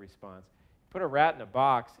optokinetic response. Put a rat in a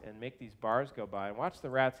box and make these bars go by and watch the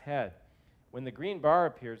rat's head. When the green bar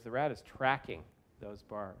appears, the rat is tracking those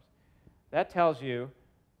bars. That tells you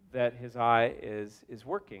that his eye is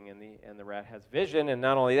working and the rat has vision, and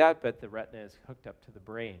not only that, but the retina is hooked up to the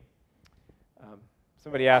brain.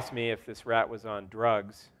 Somebody asked me if this rat was on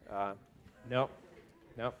drugs. Nope,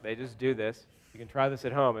 they just do this. You can try this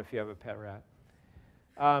at home if you have a pet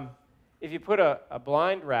rat. If you put a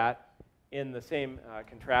blind rat in the same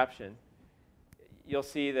contraption, you'll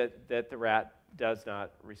see that the rat does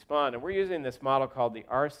not respond. And we're using this model called the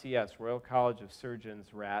RCS, Royal College of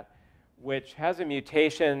Surgeons rat, which has a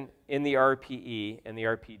mutation in the RPE, and the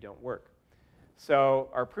RPE don't work. So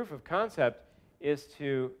our proof of concept is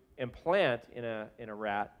to implant in a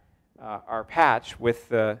rat our patch with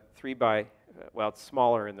the 3 by, well, it's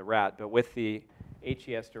smaller in the rat, but with the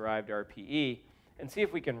HES-derived RPE, and see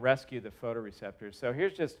if we can rescue the photoreceptors. So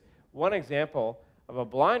here's just one example of a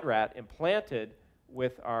blind rat implanted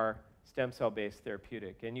with our stem cell-based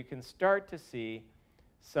therapeutic. And you can start to see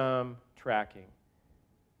some tracking.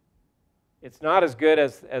 It's not as good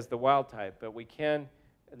as the wild type, but we can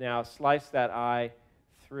now slice that eye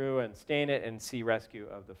through and stain it and see rescue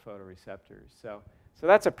of the photoreceptors. So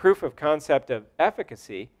that's a proof of concept of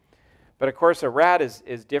efficacy. But of course, a rat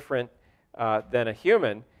is different than a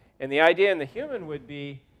human. And the idea in the human would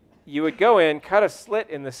be you would go in, cut a slit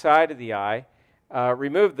in the side of the eye,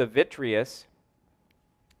 remove the vitreous,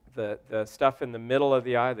 the stuff in the middle of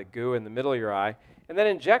the eye, the goo in the middle of your eye, and then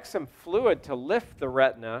inject some fluid to lift the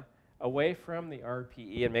retina away from the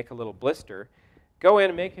RPE and make a little blister. Go in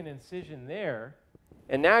and make an incision there,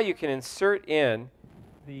 and now you can insert in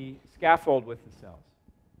the scaffold with the cells,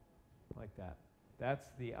 like that. That's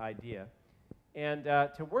the idea. And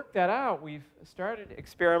to work that out, we've started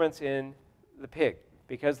experiments in the pig,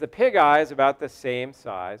 because the pig eye is about the same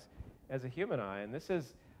size as a human eye. And this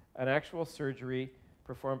is an actual surgery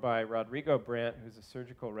performed by Rodrigo Brandt, who's a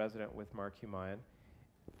surgical resident with Mark Humein.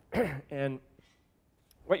 And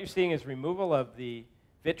what you're seeing is removal of the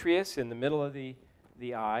vitreous in the middle of the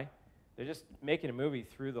eye. They're just making a movie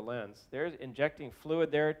through the lens. They're injecting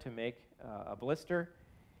fluid there to make a blister.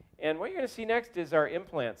 And what you're going to see next is our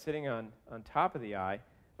implant sitting on top of the eye.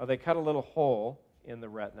 They cut a little hole in the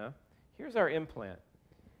retina. Here's our implant.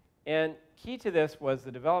 And key to this was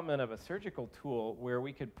the development of a surgical tool where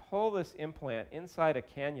we could pull this implant inside a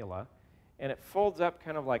cannula, and it folds up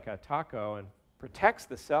kind of like a taco and protects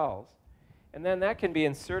the cells. And then that can be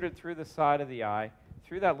inserted through the side of the eye,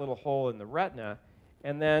 through that little hole in the retina,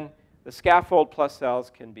 and then the scaffold plus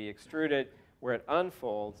cells can be extruded where it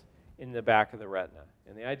unfolds in the back of the retina.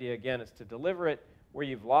 And the idea, again, is to deliver it where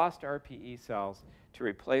you've lost RPE cells to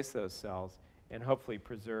replace those cells and hopefully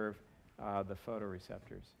preserve the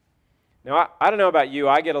photoreceptors. Now, I don't know about you,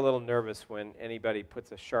 I get a little nervous when anybody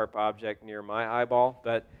puts a sharp object near my eyeball,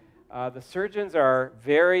 but the surgeons are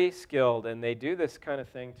very skilled, and they do this kind of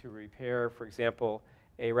thing to repair, for example,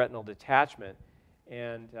 a retinal detachment.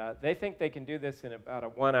 And they think they can do this in about a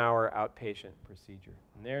 1-hour outpatient procedure.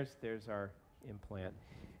 And there's our implant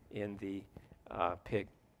in the pig.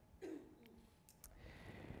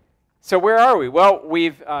 So where are we? Well,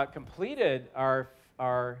 we've completed our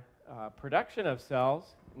production of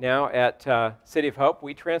cells now at City of Hope.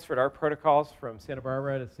 We transferred our protocols from Santa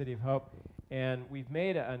Barbara to City of Hope, and we've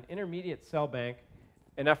made an intermediate cell bank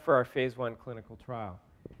enough for our phase 1 clinical trial.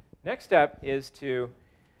 Next step is to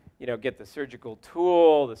get the surgical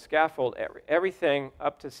tool, the scaffold, everything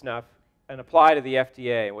up to snuff, and apply to the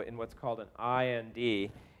FDA in what's called an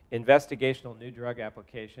IND, Investigational New Drug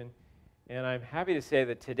Application. And I'm happy to say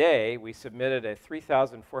that today we submitted a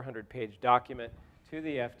 3,400-page document to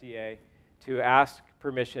the FDA to ask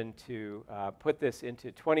permission to put this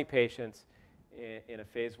into 20 patients in a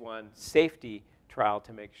phase 1 safety trial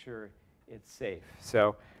to make sure it's safe.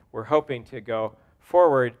 So we're hoping to go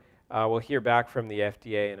forward. We'll hear back from the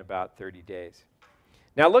FDA in about 30 days.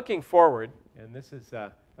 Now looking forward, and this is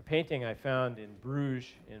a painting I found in Bruges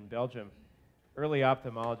in Belgium, early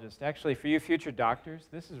ophthalmologist. Actually, for you future doctors,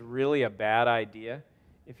 this is really a bad idea.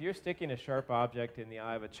 If you're sticking a sharp object in the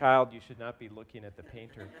eye of a child, you should not be looking at the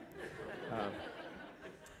painter.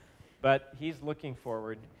 But he's looking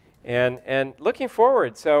forward. And looking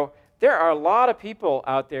forward, so there are a lot of people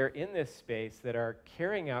out there in this space that are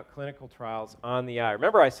carrying out clinical trials on the eye.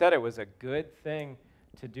 Remember I said it was a good thing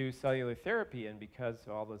to do cellular therapy and because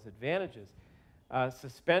of all those advantages.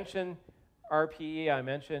 Suspension, RPE, I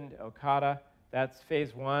mentioned, Okada, that's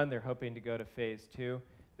phase 1. They're hoping to go to phase 2.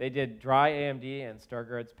 They did dry AMD and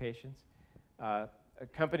Stargardt's patients. A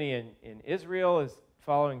company in Israel is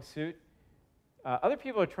following suit. Other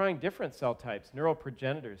people are trying different cell types, neural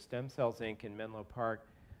progenitors, Stem Cells Inc. in Menlo Park.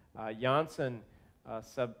 Janssen,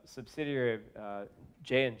 subsidiary of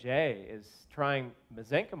J&J, is trying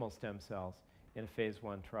mesenchymal stem cells in a phase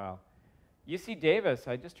 1 trial. UC Davis,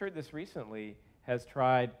 I just heard this recently, has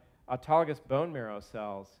tried autologous bone marrow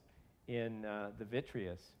cells in the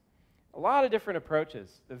vitreous. A lot of different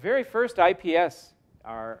approaches. The very first IPS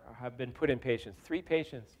have been put in patients, 3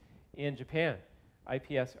 patients in Japan,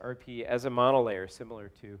 IPS RP as a monolayer, similar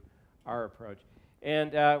to our approach.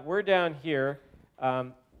 And we're down here.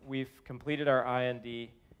 We've completed our IND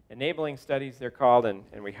enabling studies, they're called, and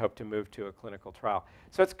we hope to move to a clinical trial.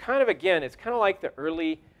 So it's kind of, again, it's kind of like the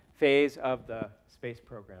early phase of the space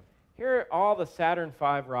program. Here are all the Saturn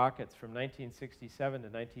V rockets from 1967 to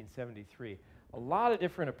 1973. A lot of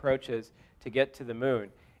different approaches to get to the moon.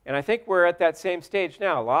 And I think we're at that same stage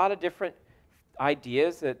now. A lot of different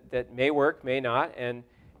ideas that may work, may not, and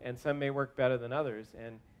some may work better than others.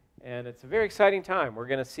 And it's a very exciting time. We're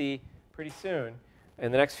going to see pretty soon,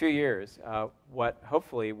 in the next few years, what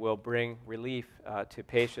hopefully will bring relief to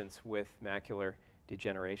patients with macular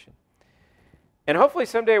degeneration. And hopefully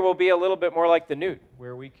someday we'll be a little bit more like the newt,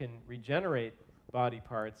 where we can regenerate body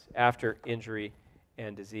parts after injury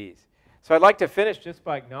and disease. So I'd like to finish just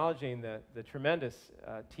by acknowledging the tremendous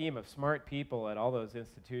team of smart people at all those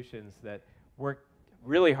institutions that worked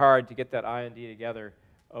really hard to get that IND together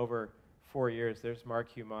over 4 years. There's Mark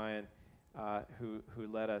Humayan, who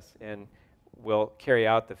led us and will carry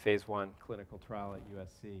out the phase 1 clinical trial at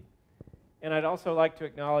USC. And I'd also like to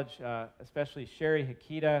acknowledge especially Sherry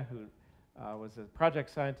Hikita, who was a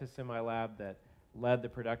project scientist in my lab that led the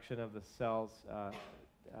production of the cells,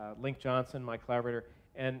 Link Johnson, my collaborator,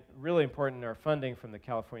 and really important, our funding from the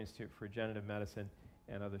California Institute for Regenerative Medicine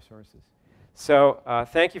and other sources. So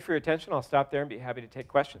thank you for your attention. I'll stop there and be happy to take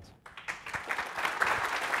questions.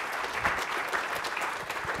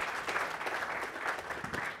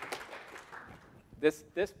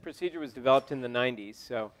 This procedure was developed in the 90s,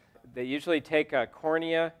 so they usually take a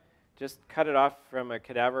cornea, just cut it off from a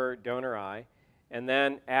cadaver donor eye, and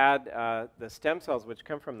then add the stem cells, which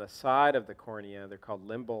come from the side of the cornea. They're called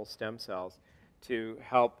limbal stem cells, to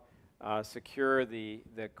help secure the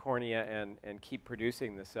cornea and keep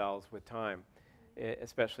producing the cells with time,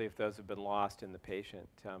 especially if those have been lost in the patient.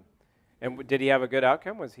 And did he have a good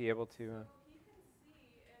outcome? Was he able to?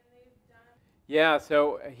 Yeah,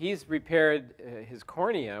 so he's repaired his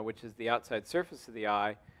cornea, which is the outside surface of the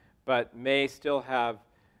eye, but may still have,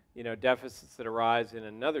 deficits that arise in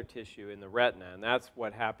another tissue in the retina, and that's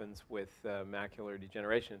what happens with macular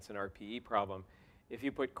degeneration. It's an RPE problem. If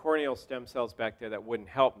you put corneal stem cells back there, that wouldn't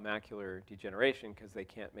help macular degeneration because they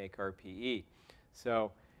can't make RPE.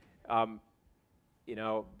 So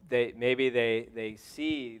maybe they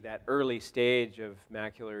see that early stage of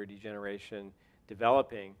macular degeneration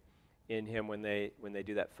developing in him when they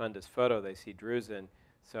do that fundus photo. They see drusen.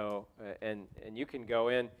 So and you can go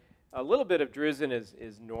in. A little bit of drusen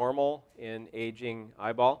is normal in aging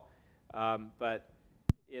eyeball, but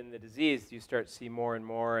in the disease you start to see more and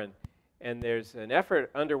more. And there's an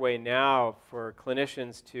effort underway now for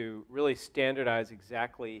clinicians to really standardize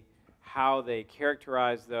exactly how they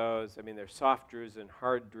characterize those. I mean, there's soft drusen,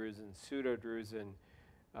 hard drusen, pseudo-drusen,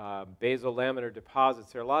 basal laminar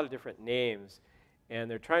deposits. There are a lot of different names, and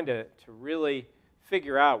they're trying to really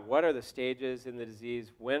figure out what are the stages in the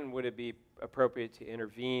disease, when would it be appropriate to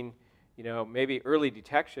intervene. Maybe early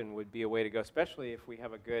detection would be a way to go, especially if we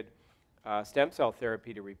have a good stem cell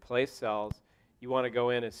therapy to replace cells. You want to go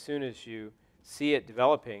in as soon as you see it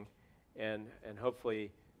developing and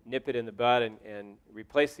hopefully nip it in the bud and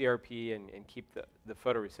replace the RP and keep the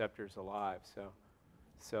photoreceptors alive.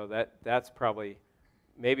 So that's probably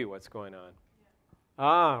maybe what's going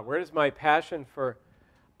on. Where does my passion for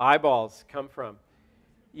eyeballs come from?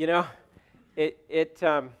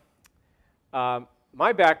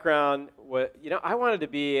 My background was, I wanted to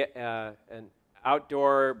be an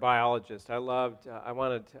outdoor biologist. I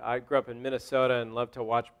grew up in Minnesota and loved to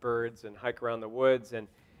watch birds and hike around the woods. And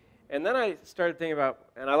then I started thinking about,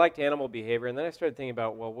 and I liked animal behavior, and then I started thinking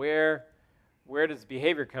about, well, where does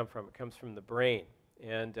behavior come from? It comes from the brain.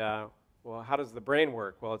 And, well, how does the brain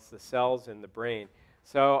work? Well, it's the cells in the brain.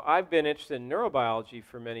 So I've been interested in neurobiology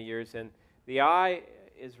for many years, and the eye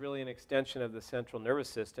is really an extension of the central nervous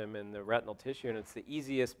system and the retinal tissue, and it's the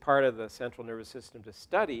easiest part of the central nervous system to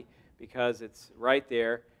study because it's right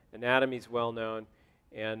there, anatomy's well known,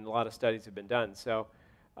 and a lot of studies have been done. So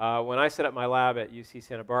when I set up my lab at UC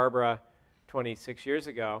Santa Barbara 26 years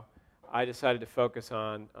ago, I decided to focus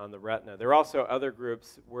on the retina. There are also other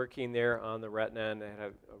groups working there on the retina, and they had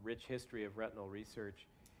a rich history of retinal research.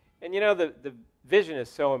 And the vision is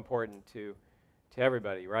so important to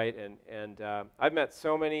everybody, right? And I've met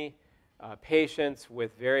so many patients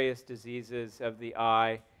with various diseases of the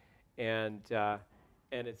eye, and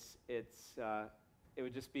it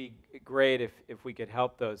would just be great if we could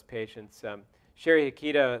help those patients. Sherry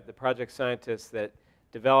Hikita, the project scientist that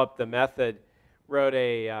developed the method, wrote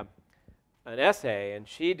an essay, and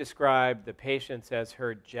she described the patients as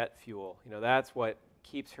her jet fuel. That's what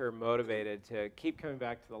keeps her motivated to keep coming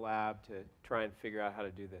back to the lab to try and figure out how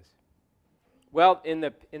to do this. Well, in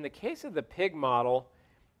the case of the pig model,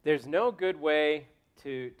 there's no good way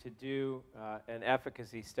to do an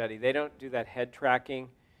efficacy study. They don't do that head tracking.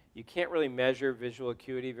 You can't really measure visual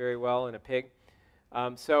acuity very well in a pig.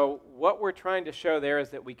 So what we're trying to show there is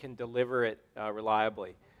that we can deliver it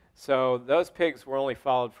reliably. So those pigs were only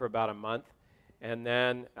followed for about a month, and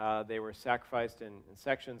then they were sacrificed and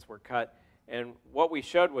sections were cut. And what we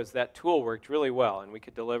showed was that tool worked really well, and we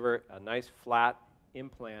could deliver a nice flat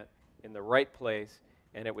implant in the right place,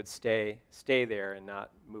 and it would stay there and not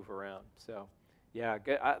move around. So, yeah,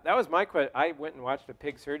 good. That was my question. I went and watched a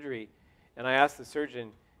pig surgery, and I asked the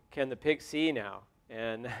surgeon, "Can the pig see now?"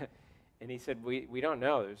 And he said, "We don't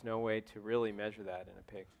know. There's no way to really measure that in a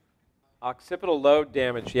pig." Occipital lobe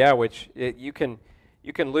damage, yeah, which you can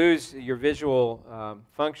lose your visual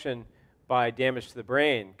function by damage to the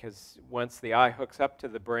brain, because once the eye hooks up to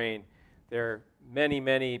the brain, there are many,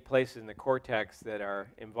 many places in the cortex that are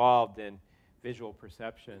involved in visual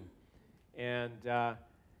perception. And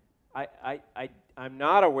I'm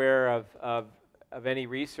not aware of any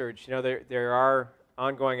research. There are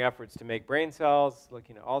ongoing efforts to make brain cells,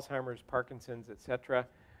 looking at Alzheimer's, Parkinson's, etc.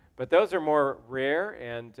 But those are more rare,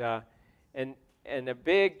 and a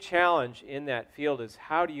big challenge in that field is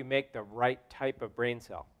how do you make the right type of brain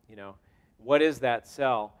cell? What is that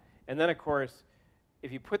cell? And then, of course,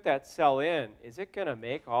 if you put that cell in, is it going to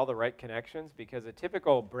make all the right connections? Because a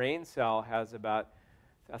typical brain cell has about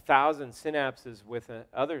 1,000 synapses with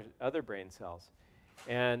other brain cells.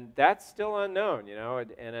 And that's still unknown,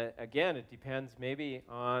 and again, it depends maybe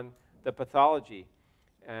on the pathology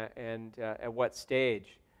and at what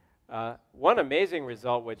stage. One amazing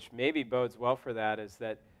result, which maybe bodes well for that, is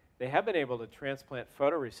that they have been able to transplant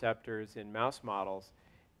photoreceptors in mouse models.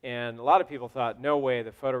 And a lot of people thought, no way, the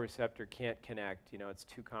photoreceptor can't connect. It's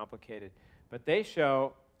too complicated. But they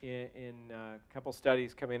show in a couple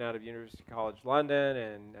studies coming out of University College London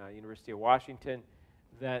and University of Washington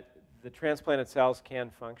that the transplanted cells can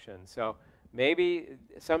function. So maybe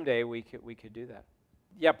someday we could do that.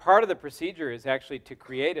 Yeah, part of the procedure is actually to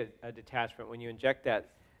create a detachment. When you inject that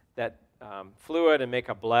fluid and make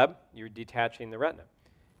a bleb, you're detaching the retina.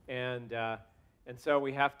 And so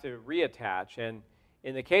we have to reattach. And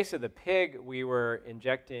In the case of the pig, we were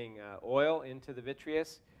injecting oil into the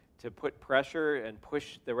vitreous to put pressure and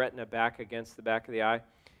push the retina back against the back of the eye.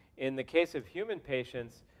 In the case of human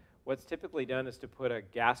patients, what's typically done is to put a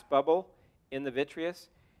gas bubble in the vitreous,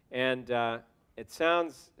 and it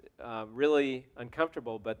sounds really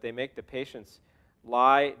uncomfortable, but they make the patients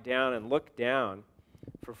lie down and look down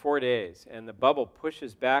for 4 days, and the bubble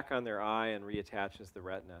pushes back on their eye and reattaches the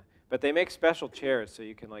retina. But they make special chairs so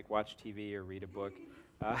you can like watch TV or read a book,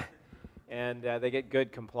 and they get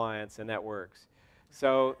good compliance, and that works.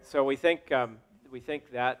 So we think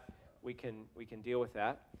that we can deal with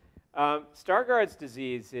that. Stargardt's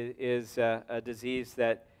disease is a disease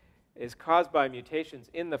that is caused by mutations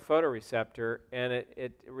in the photoreceptor, and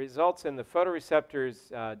it results in the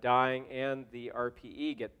photoreceptors dying, and the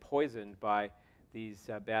RPE get poisoned by these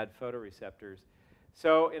bad photoreceptors.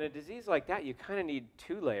 So in a disease like that, you kind of need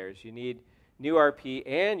 2 layers. You need new RPE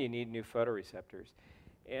and you need new photoreceptors.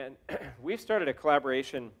 And we've started a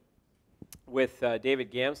collaboration with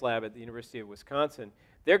David Gamm's lab at the University of Wisconsin.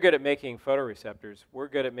 They're good at making photoreceptors. We're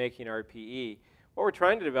good at making RPE. What we're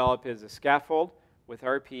trying to develop is a scaffold with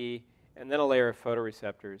RPE and then a layer of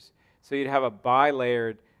photoreceptors. So you'd have a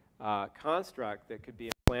bilayered construct that could be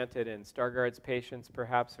implanted in Stargardt's patients,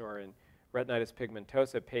 perhaps, or in retinitis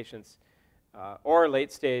pigmentosa patients, or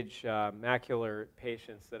late-stage macular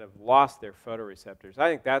patients that have lost their photoreceptors. I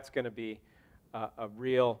think that's going to be a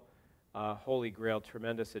real holy grail,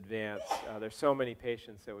 tremendous advance. There's so many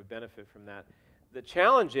patients that would benefit from that. The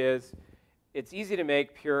challenge is it's easy to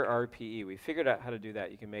make pure RPE. We figured out how to do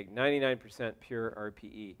that. You can make 99% pure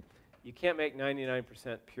RPE. You can't make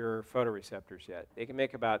 99% pure photoreceptors yet. They can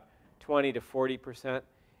make about 20 to 40%.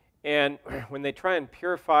 And when they try and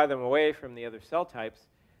purify them away from the other cell types,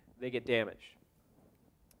 they get damaged.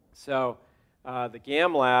 So the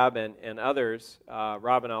Gamm lab and others,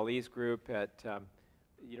 Robin Ali's group at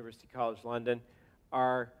University College London,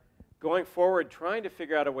 are going forward trying to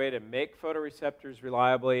figure out a way to make photoreceptors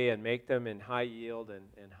reliably and make them in high yield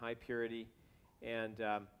and high purity. And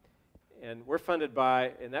we're funded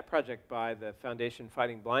in that project by the Foundation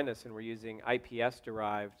Fighting Blindness, and we're using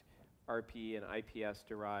IPS-derived RPE and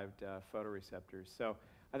IPS-derived photoreceptors. So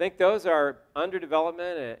I think those are under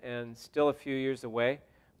development and still a few years away,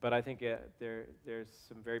 but I think there's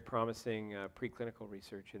some very promising preclinical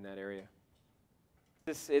research in that area.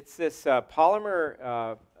 It's this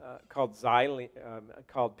polymer called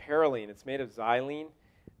parylene. It's made of xylene,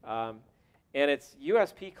 and it's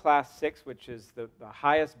USP class 6, which is the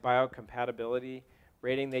highest biocompatibility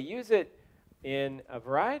rating. They use it in a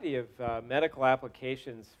variety of medical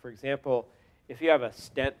applications. For example, if you have a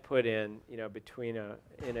stent put in, between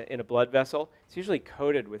in a blood vessel, it's usually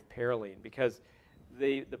coated with parylene because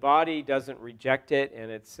the body doesn't reject it, and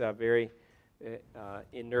it's very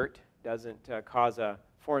inert. Doesn't cause a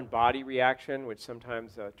foreign body reaction, which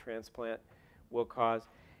sometimes a transplant will cause.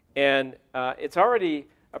 And it's already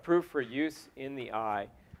approved for use in the eye.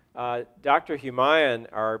 Dr. Humayun,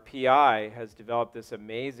 our PI, has developed this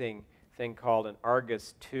amazing thing called an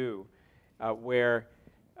Argus 2, where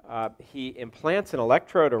he implants an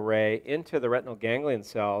electrode array into the retinal ganglion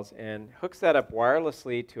cells and hooks that up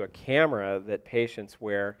wirelessly to a camera that patients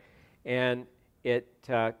wear. And it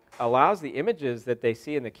allows the images that they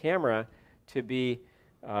see in the camera to be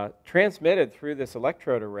transmitted through this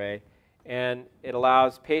electrode array, and it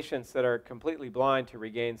allows patients that are completely blind to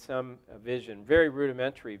regain some vision, very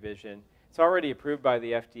rudimentary vision. It's already approved by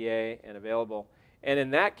the FDA and available, and in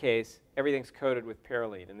that case, everything's coated with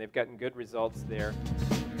parylene, and they've gotten good results there.